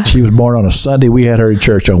 Yeah, she was born on a Sunday. We had her in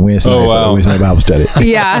church on Wednesday night for the Wednesday night Bible study.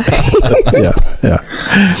 Yeah,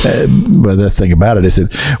 but the thing about it is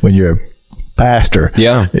that when you're a pastor,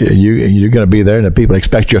 you're going to be there, and the people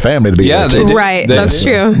expect your family to be there. They do. Right, that's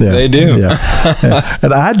true. Yeah, they do. Yeah.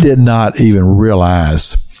 And I did not even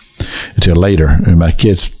realize until later, and my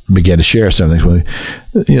kids began to share some things with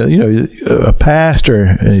me. A pastor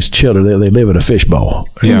and his children, they live in a fishbowl.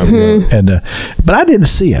 Yeah, and but I didn't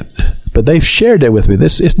see it. But they've shared that with me.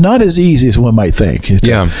 It's not as easy as one might think.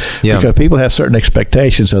 Because people have certain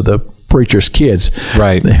expectations of the preacher's kids,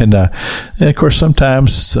 right? And of course,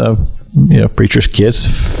 sometimes preachers'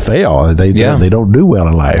 kids fail. They don't do well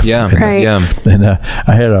in life. And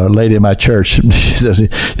I had a lady in my church. She says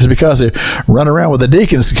it's because they run around with the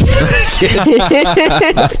deacons' kids.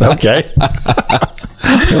 Okay.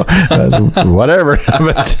 Whatever.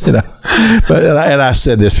 And I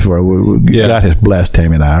said this before. God has blessed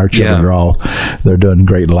Tammy and I. Our children they're doing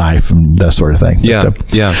great in life and that sort of thing.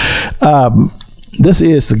 This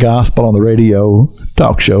is the Gospel on the Radio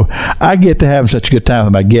talk show. I get to have such a good time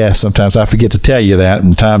with my guests. Sometimes I forget to tell you that,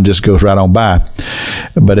 and time just goes right on by.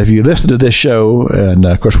 But if you listen to this show, and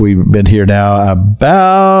of course we've been here now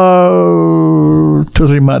about 2 or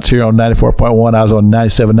 3 months here on 94.1. I was on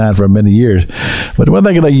 97.9 for many years. But one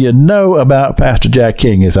thing that you know about Pastor Jack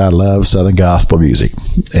King is I love Southern gospel music.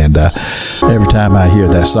 And every time I hear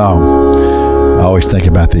that song, I always think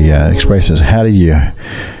about the expressions, how do you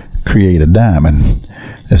create a diamond?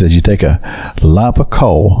 It says you take a lump of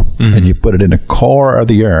coal and you put it in the core of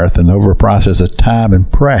the earth, and over a process of time and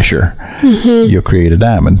pressure, you'll create a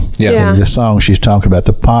diamond. And in this song, she's talking about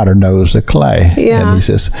the potter knows the clay. And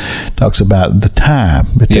he talks about the time.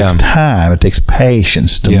 It takes time. It takes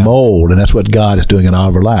patience to mold, and that's what God is doing in all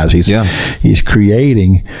of our lives. He's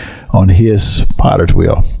creating on His potter's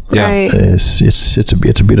wheel. It's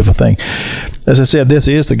a beautiful thing. As I said, this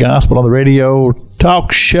is the Gospel on the Radio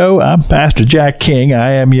talk show. I'm Pastor Jack King.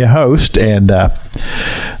 I am your host, and I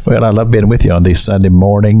love being with you on these Sunday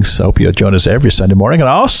mornings. I hope you'll join us every Sunday morning. And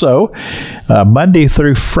also, Monday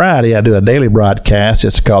through Friday, I do a daily broadcast.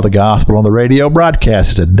 It's called the Gospel on the Radio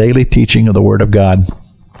broadcast. It's a daily teaching of the Word of God,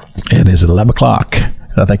 and it's at 11 o'clock.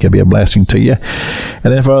 I think it'll be a blessing to you.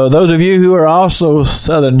 And then for those of you who are also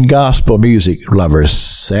Southern gospel music lovers,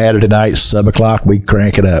 Saturday night, 7 o'clock, we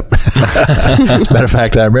crank it up. As a matter of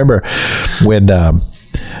fact, I remember when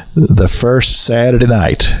the first Saturday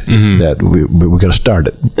night that we were going to start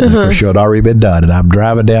it. The show had already been done, and I'm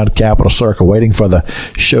driving down Capitol Circle waiting for the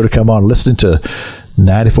show to come on, listening to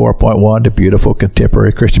 94.1 to beautiful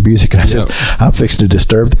contemporary Christian music. And I said, I'm fixing to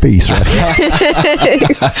disturb the peace.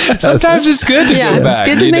 Right? Sometimes it's good to go back.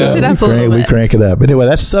 It's good to mix it up a little bit. We crank it up. Anyway,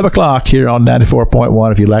 that's 7 o'clock here on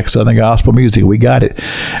 94.1. If you like Southern gospel music, we got it,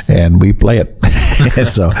 and we play it.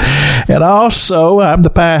 and also, I'm the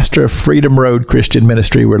pastor of Freedom Road Christian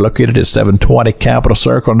Ministry. We're located at 720 Capitol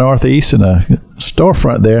Circle Northeast in a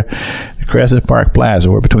storefront there, Crescent Park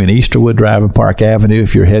Plaza. We're between Easterwood Drive and Park Avenue.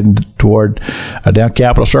 If you're heading toward down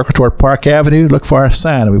Capitol Circle toward Park Avenue, look for our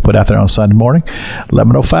sign that we put out there on Sunday morning,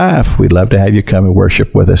 11:05. We'd love to have you come and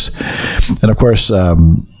worship with us. And of course,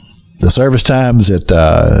 the service times at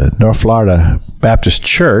North Florida Baptist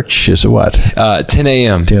Church is what? 10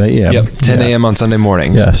 a.m. 10 a.m. Yep, 10 a.m. on Sunday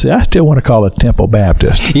mornings. Yeah, see, I still want to call it Temple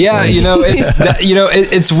Baptist. Yeah,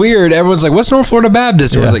 it's weird. Everyone's like, "What's North Florida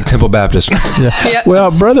Baptist?" Everyone's like, "Temple Baptist." Yep. Well,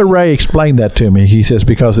 Brother Ray explained that to me. He says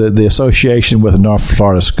because of the association with the North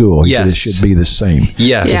Florida School, he said it should be the same.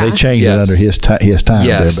 Yes, they changed it under his time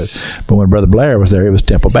there. But when Brother Blair was there, it was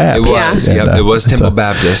Temple Baptist. It was. And, it was Temple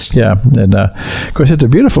Baptist. Yeah, and of course, it's a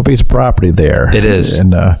beautiful piece of property there. It is,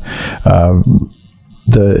 and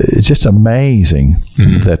it's just amazing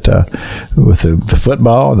that with the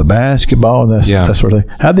football, the basketball, and that sort of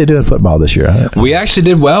thing. How'd they do in football this year? We actually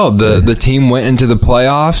did well. The team went into the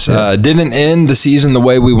playoffs. Didn't end the season the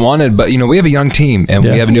way we wanted, but we have a young team and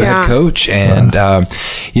we have a new head coach, and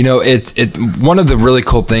it one of the really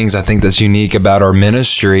cool things I think that's unique about our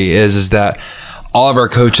ministry is that all of our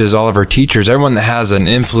coaches, all of our teachers, everyone that has an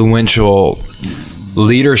influential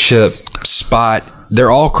leadership spot,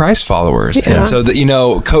 they're all Christ followers. Yeah. And so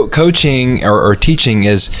that, coaching or teaching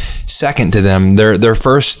is second to them. Their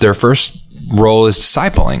first role is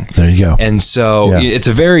discipling. There you go. And so it's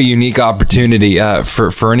a very unique opportunity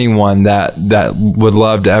for anyone that would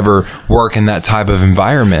love to ever work in that type of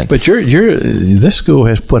environment. But this school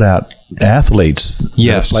has put out athletes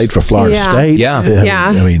that played for Florida State. Yeah.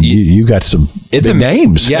 I mean, you got some big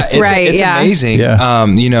names. Yeah, it's amazing.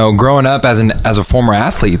 Yeah. Growing up as a former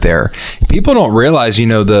athlete there, people don't realize,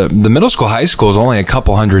 the middle school, high school is only a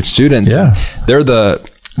couple hundred students. Yeah. They're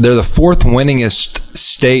the fourth winningest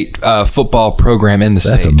state football program in the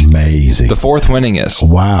state. That's amazing. The fourth winningest.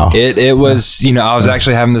 Wow. It was, I was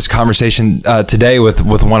actually having this conversation today with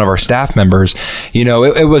one of our staff members.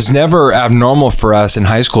 It was never abnormal for us in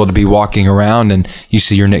high school to be walking around and you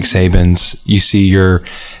see your Nick Sabans, you see your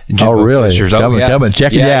Jimbo Fishers. Come and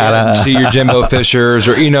check it out. You see your Jimbo Fishers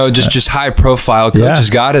or, just high profile coaches.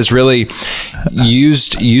 God has really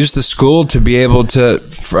used the school to be able to,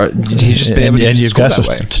 he's just been able to use the school that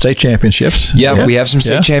way. State championships. Yeah, we have some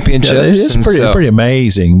state championships. It's pretty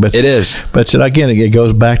amazing. But it is. But again, it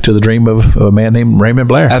goes back to the dream of a man named Raymond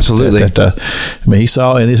Blair. Absolutely. He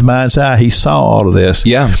saw in his mind's eye, he saw all of this.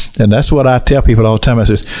 Yeah. And that's what I tell people all the time. I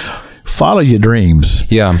says, follow your dreams.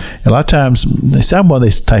 Yeah. A lot of times, I'm one of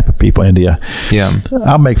these type of people, India. Yeah.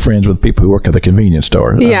 I'll make friends with people who work at the convenience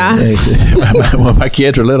store. Yeah. When my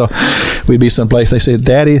kids were little, we'd be someplace. They said,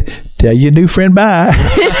 "Daddy, tell your new friend bye."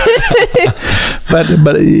 But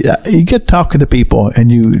you get talking to people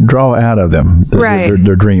and you draw out of them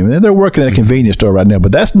their dream. And they're working at a convenience store right now,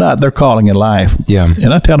 but that's not their calling in life. Yeah.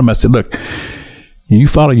 And I tell them, I said, look, you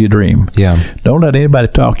follow your dream. Yeah. Don't let anybody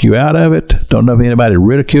talk you out of it. Don't let anybody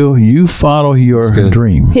ridicule. You follow your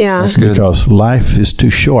dream. Yeah. That's good. Because life is too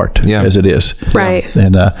short as it is. Right.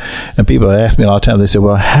 And people ask me all the time, they say,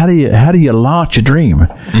 well, how do you launch a dream?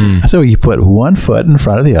 I said, well, you put one foot in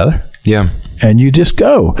front of the other. Yeah. And you just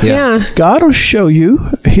go. Yeah. God will show you.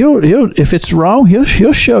 He'll if it's wrong,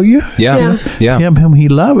 he'll show you. Yeah. Him he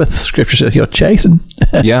loveth. Scripture says he'll chasten.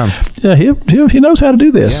 Yeah. He knows how to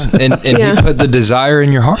do this. Yeah. And he put the desire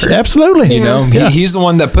in your heart. Absolutely. He's the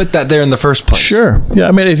one that put that there in the first place. Sure. Yeah.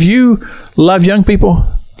 I mean, if you love young people,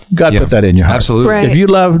 God put that in your heart. Absolutely. Right. If you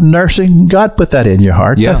love nursing, God put that in your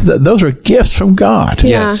heart. Yeah. Those are gifts from God.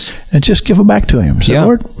 Yes. And just give them back to Him. So,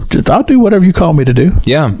 Lord, I'll do whatever you call me to do.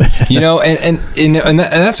 Yeah. And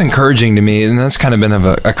that's encouraging to me. And that's kind of been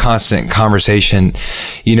a constant conversation,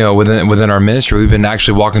 within our ministry. We've been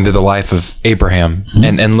actually walking through the life of Abraham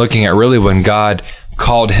and looking at really when God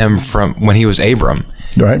called him from when he was Abram.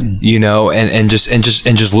 Right. And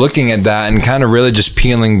just looking at that and kind of really just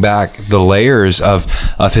peeling back the layers of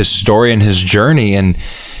his story and his journey. And,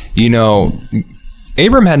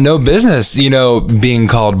 Abram had no business, being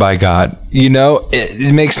called by God.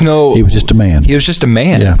 It makes no... He was just a man. He was just a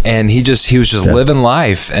man. Yeah. And he was just living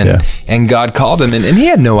life. And God called him. And he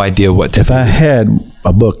had no idea what to do. If I had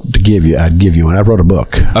a book to give you, I'd give you one. I wrote a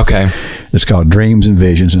book. Okay. It's called Dreams and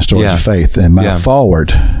Visions and Stories of Faith. And my forward,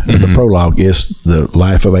 the prologue, is the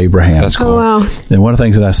life of Abraham. That's cool. Oh, wow. And one of the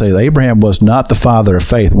things that I say, that Abraham was not the father of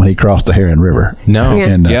faith when he crossed the Huron River. No.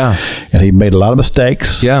 And, and he made a lot of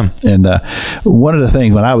mistakes. Yeah. And one of the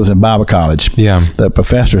things, when I was in Bible college, the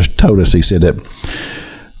professors told us, he said that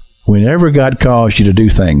whenever God calls you to do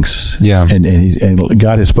things, and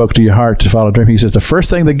God has spoke to your heart to follow a dream, he says the first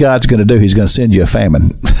thing that God's going to do, he's going to send you a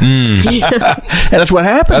famine. And that's what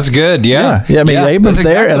happened. That's good. Yeah. I mean, Abram's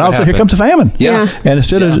there, and also here comes a famine. Yeah. And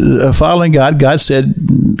instead of following God, God said,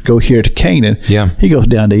 go here to Canaan. He goes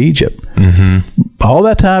down to Egypt. All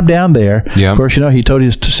that time down there, of course, he told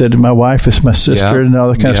you, said, my wife is my sister and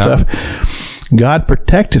all that kind of stuff. God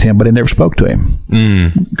protected him, but he never spoke to him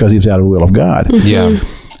because he was out of the will of God.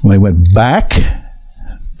 When he went back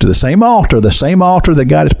to the same altar that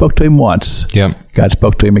God had spoke to him once, God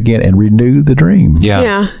spoke to him again and renewed the dream.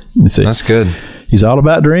 You see, that's good. He's all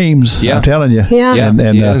about dreams. I'm telling you. And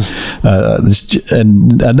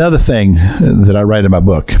another thing that I write in my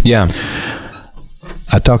book.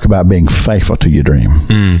 I talk about being faithful to your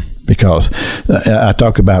dream. Because I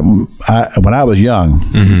talk about when I was young,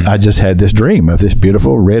 I just had this dream of this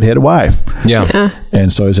beautiful redheaded wife.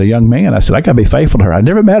 And so as a young man, I said, I got to be faithful to her. I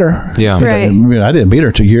never met her. I didn't meet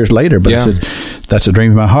her 2 years later, but I said, that's a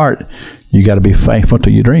dream in my heart. You got to be faithful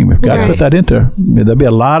to your dream. If God put that into, there'll be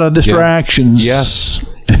a lot of distractions.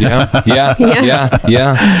 But you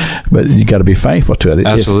got to be faithful to it.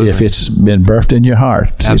 Absolutely. If it's been birthed in your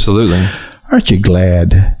heart. Absolutely. Aren't you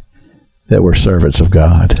glad that we're servants of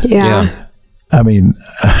God? I mean,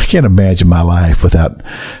 I can't imagine my life without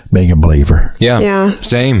being a believer.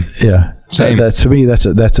 Same. Same. That to me, that's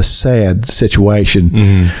a sad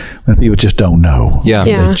situation when people just don't know.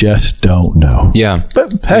 They just don't know.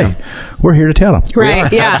 But hey, we're here to tell them. Right.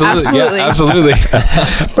 Absolutely.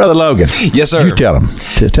 Brother Logan. Yes, sir. You tell them.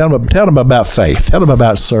 Tell them about faith. Tell them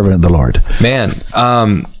about serving the Lord. Man,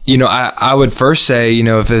 I would first say,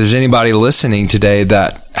 if there's anybody listening today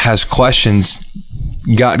that has questions,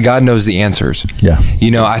 God knows the answers.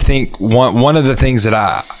 I think one of the things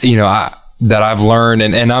that that I've learned,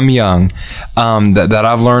 and I'm young, that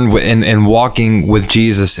I've learned in walking with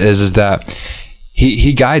Jesus is that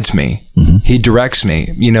He guides me. He directs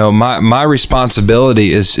me. My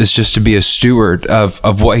responsibility is just to be a steward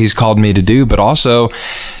of what He's called me to do, but also,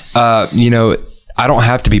 I don't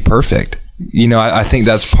have to be perfect. I think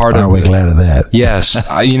that's part of it. Aren't we glad of that? Yes.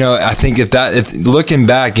 I think if looking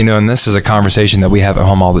back, and this is a conversation that we have at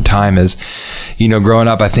home all the time is, growing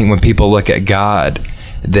up, I think when people look at God,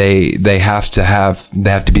 they have to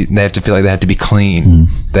feel like they have to be clean.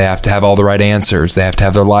 They have to have all the right answers. They have to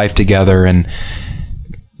have their life together. And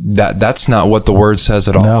that's not what the word says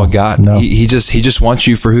at all. God, he just wants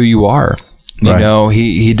you for who you are.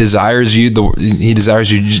 He desires you. He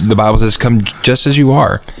desires you. The Bible says, "Come just as you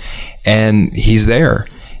are," and He's there.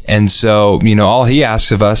 And so, all He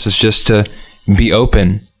asks of us is just to be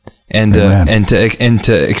open and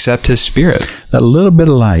to accept His Spirit. That little bit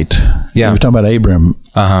of light. We're talking about Abram.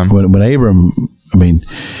 When Abram,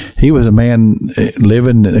 he was a man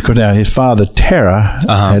living. Of course, now his father Terah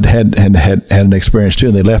had an experience too,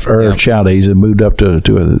 and they left Ur of Chaldees and moved up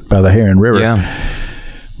by the Huron River.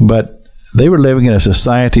 But they were living in a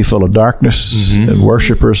society full of darkness and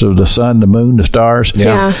worshipers of the sun, the moon, the stars.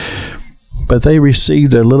 But they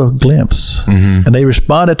received a little glimpse, and they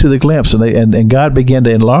responded to the glimpse, and God began to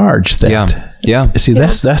enlarge that. See,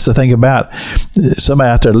 that's the thing about somebody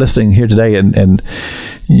out there listening here today, and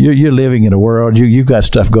you're living in a world, you've got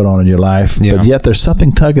stuff going on in your life, but yet there's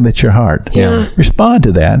something tugging at your heart. Respond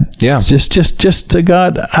to that. Just to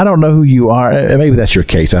God. I don't know who you are. Maybe that's your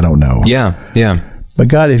case. I don't know. But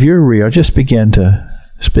God, if you're real, just begin to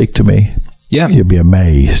speak to me. You'll be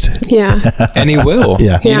amazed. And He will.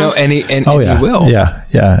 And He will.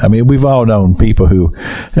 We've all known people who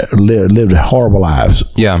lived horrible lives.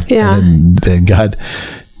 And then God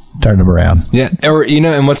turned them around.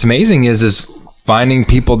 And what's amazing is finding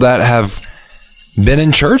people that have been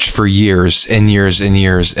in church for years and years and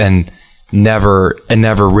years and never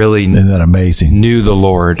really Isn't that amazing? Knew the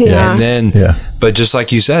Lord. And then, but just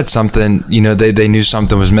like you said, something, they knew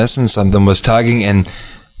something was missing, something was tugging, and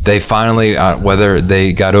they finally, whether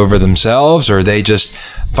they got over themselves or they just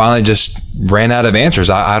finally just ran out of answers,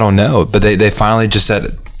 I don't know. But they finally just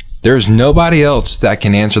said, there's nobody else that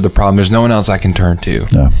can answer the problem. There's no one else I can turn to.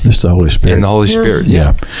 No, it's the Holy Spirit. And the Holy Spirit.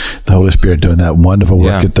 The Holy Spirit doing that wonderful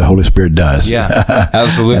work that the Holy Spirit does.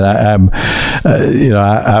 Absolutely. And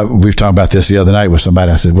we've talked about this the other night with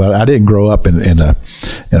somebody. I said, well, I didn't grow up in a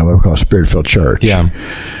what we call a Spirit-filled church.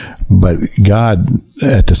 But God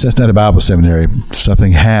at the Cincinnati Bible Seminary,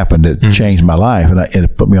 something happened that changed my life, and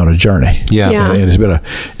it put me on a journey. Yeah. And it's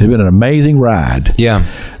been an amazing ride. Yeah.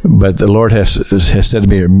 But the Lord has said to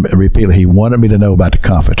me repeatedly, He wanted me to know about the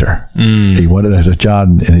Comforter. He wanted, as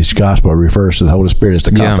John in his Gospel refers to the Holy Spirit as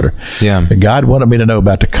the Comforter. Yeah. And God wanted me to know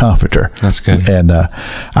about the Comforter. That's good. And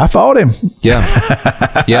I fought Him. Yeah.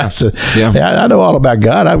 Yeah. I know all about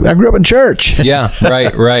God. I grew up in church. Yeah.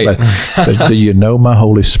 Right. but do you know my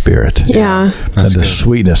Holy Spirit? Yeah. And the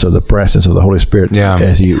sweetness of the presence of the Holy Spirit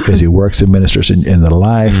as He works and ministers in the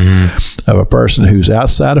life of a person who's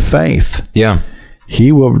outside of faith. Yeah.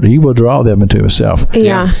 He will draw them into Himself.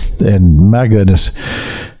 Yeah. And my goodness,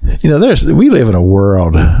 we live in a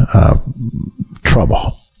world of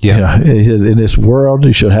trouble. Yeah. In this world,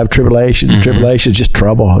 you should have tribulation. Tribulation is just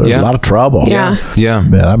trouble. There's a lot of trouble. Yeah.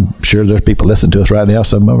 Man, I'm sure there's people listening to us right now.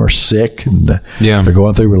 Some of them are sick and they're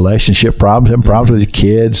going through relationship problems, having problems with your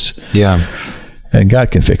kids. Yeah. And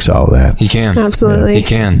God can fix all that. He can. Absolutely. He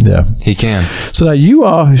can. Yeah. He can. So now you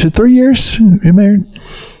all, is it 3 years you're married?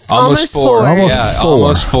 Almost four.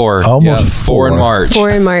 Almost four. Almost 4 in March. 4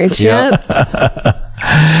 in March. Yep.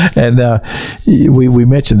 And we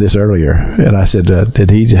mentioned this earlier, and I said, how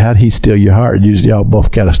did he steal your heart? Y'all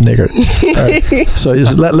both kind of sniggered. Right. So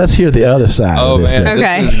let's hear the other side of this. Man,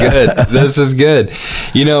 Okay. This is good. This is good.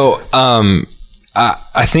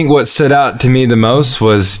 I think what stood out to me the most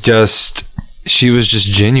was just she was just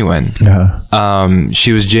genuine.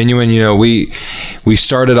 She was genuine. We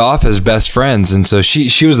started off as best friends, and so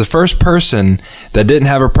she was the first person that didn't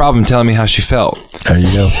have a problem telling me how she felt. There you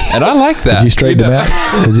go. And I like that. Did you straighten them out?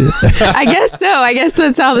 Did you? I guess so. I guess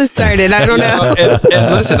that's how this started. I don't know.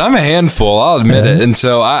 And listen, I'm a handful. I'll admit it. And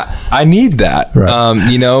so I need that. Right.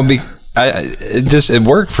 It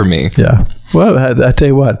worked for me. Yeah. Well, I tell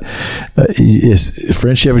you what,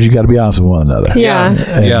 friendship is you got to be honest with one another. Yeah.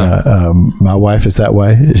 And, my wife is that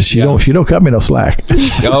way. She don't cut me no slack.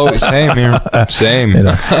 Oh, same here. Same. And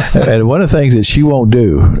one of the things that she won't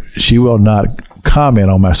do, she will not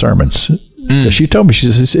comment on my sermons. She told me,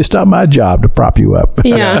 she says, it's not my job to prop you up.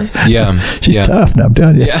 Yeah. She's tough now, I'm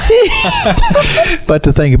telling you. But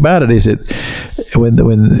the thing about it is that when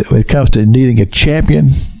it comes to needing a champion,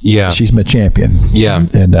 she's my champion. Yeah.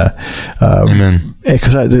 And amen.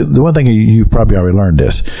 Because the one thing you probably already learned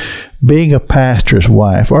this, being a pastor's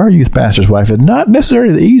wife or a youth pastor's wife is not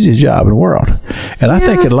necessarily the easiest job in the world. And I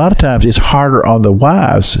think a lot of times it's harder on the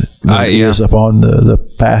wives than it is upon the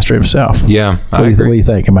pastor himself. Yeah, what do you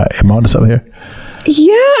think? Am I on to something here?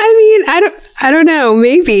 Yeah, I don't know.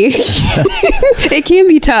 Maybe it can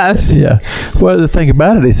be tough. Yeah. Well, the thing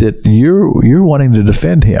about it is that you're wanting to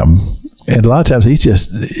defend him, and a lot of times it's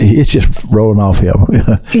just rolling off him.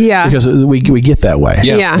 Yeah. Because we get that way.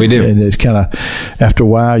 Yeah, we do. And it's kind of after a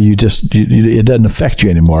while it doesn't affect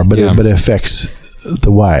you anymore, but it affects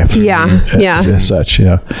the wife. As such,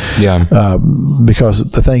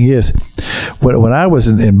 because the thing is, when I was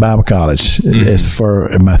in Bible college, as for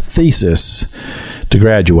my thesis to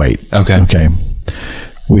graduate, okay,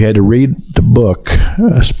 we had to read the book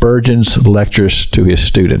Spurgeon's Lectures to his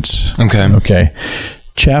students. Okay,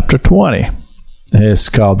 chapter 20 is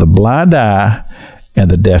called "The Blind Eye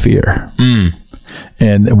and the Deaf Ear."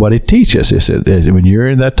 And what it teaches is that when you're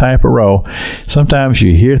in that type of role, sometimes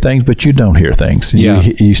you hear things, but you don't hear things.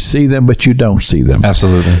 You see them, but you don't see them.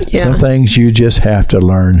 Absolutely. Yeah. Some things you just have to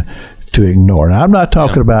learn to ignore. Now, I'm not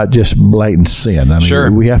talking about just blatant sin. I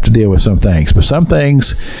mean, we have to deal with some things, but some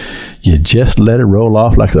things you just let it roll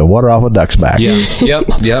off like the water off a duck's back. Yeah. Yep.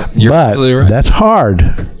 You're absolutely right. That's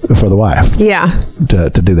hard for the wife. Yeah. To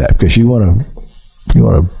do that, because you want to.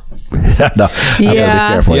 No,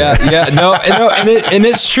 and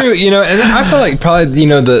it's true, and I feel like probably,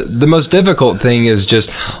 the most difficult thing is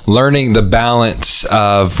just learning the balance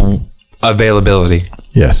of availability.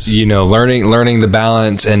 Yes. Learning the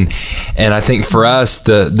balance. And I think for us,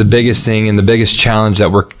 the biggest thing and the biggest challenge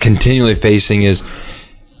that we're continually facing is,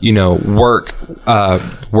 work,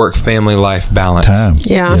 family life balance. Time.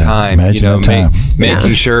 Yeah. Time.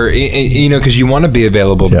 Making sure, because you want to be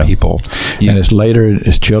available to people. And it's later,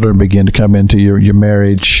 as children begin to come into your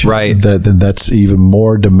marriage, right? Then that's even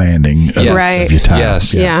more demanding of your time.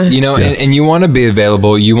 Yes. Yeah. And you want to be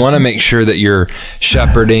available. You want to make sure that you're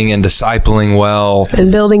shepherding and discipling well.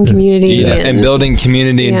 And building community. And building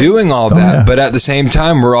community and doing all that. Yeah. But at the same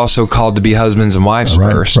time, we're also called to be husbands and wives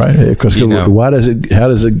first. Right. Because how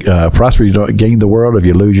does it prosper? You don't gain the world if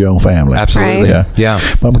you lose your own family. Absolutely. Right. Yeah.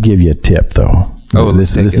 I'm going to give you a tip, though. Oh,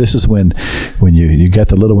 this is when you got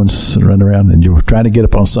the little ones running around and you're trying to get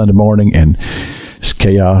up on Sunday morning and it's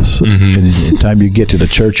chaos. Mm-hmm. And by the time you get to the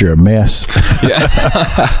church, you're a mess.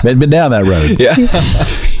 Yeah. Been down that road. Yeah.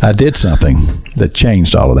 I did something that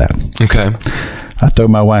changed all of that. Okay. I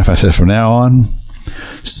told my wife, I said, from now on,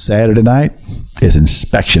 Saturday night is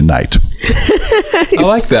inspection night. I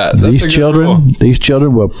like that. These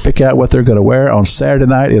children will pick out what they're going to wear on Saturday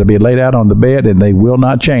night. It'll be laid out on the bed, and they will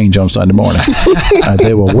not change on Sunday morning.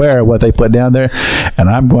 They will wear what they put down there, and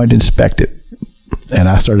I'm going to inspect it. And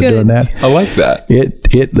I started doing that. I like that.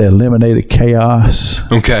 It eliminated chaos.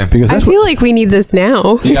 Okay. Because I feel like we need this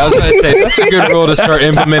now. Yeah, I was going to say, that's a good rule to start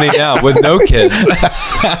implementing now with no kids.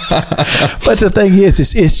 But the thing is,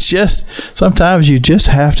 it's just, sometimes you just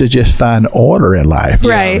have to just find order in life.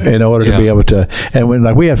 Right. In order to be able to, and when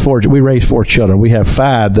we raised 4 children. We have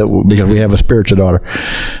 5 because we have a spiritual daughter.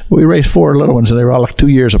 We raised 4 little ones and they were all like 2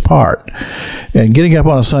 years apart. And getting up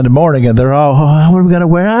on a Sunday morning and they're all, what are we going to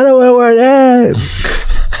wear? I don't want to wear that.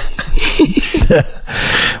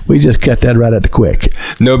 We just cut that right at the quick.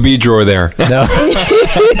 No B drawer there. No.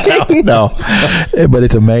 But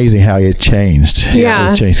it's amazing how it changed.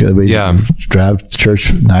 Yeah. It changed. Drive to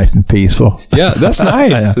church nice and peaceful. Yeah, that's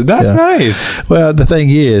nice. That's nice. Well, the thing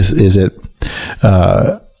is that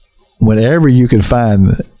whenever you can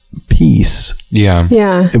find peace,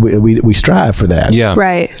 we strive for that. Yeah,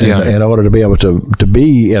 right. In order to be able to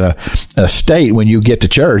be in a state when you get to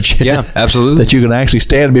church, absolutely, that you can actually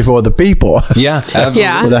stand before the people,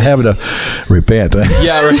 absolutely, without having to repent.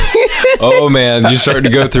 Oh man, you starting to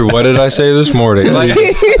go through what did I say this morning?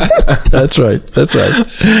 That's right.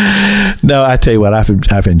 No, I tell you what,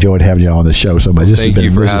 I've enjoyed having you on the show so much. Thank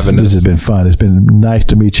you for having us. This has been fun. It's been nice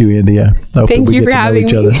to meet you, India. Thank you for having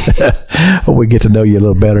me. Hope we get to know you a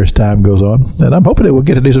little better as time goes on, and I'm hoping that we'll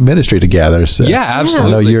get to do some ministry together. So, absolutely.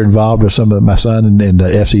 I know you're involved with some of my son and the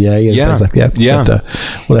FCA and things like that. Yeah, but,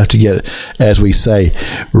 we'll have to get, as we say,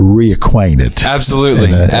 reacquainted.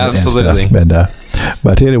 Absolutely, absolutely.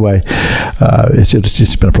 But anyway, it's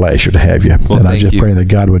just been a pleasure to have you. Well, and I just pray that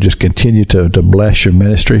God would just continue to bless your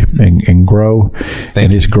ministry and grow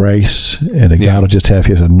in His grace, and that God will just have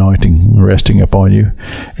His anointing resting upon you.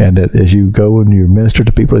 And that as you go and you minister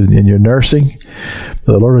to people in your nursing,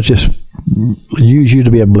 the Lord will just use you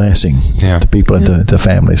to be a blessing to people and to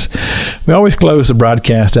families. We always close the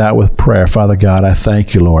broadcast out with prayer. Father God, I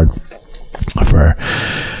thank you, Lord, for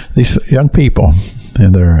these young people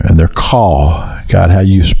and their call. God, how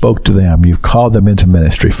you spoke to them. You've called them into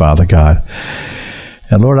ministry, Father God.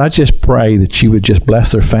 And Lord, I just pray that you would just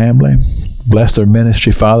bless their family, bless their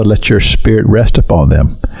ministry, Father. Let your Spirit rest upon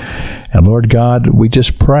them. And Lord God, we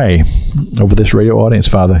just pray over this radio audience,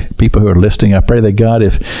 Father, people who are listening. I pray that God,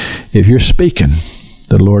 if you're speaking,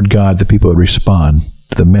 the Lord God, the people would respond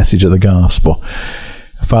to the message of the gospel.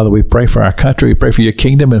 Father, we pray for our country. We pray for your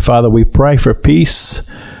kingdom. And Father, we pray for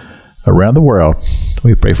peace around the world.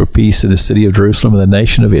 We pray for peace in the city of Jerusalem and the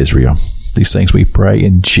nation of Israel. These things we pray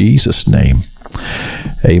in Jesus' name.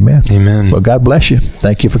 Amen. Amen. Well, God bless you.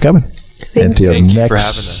 Thank you for coming. Until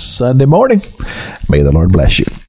next Sunday morning, may the Lord bless you.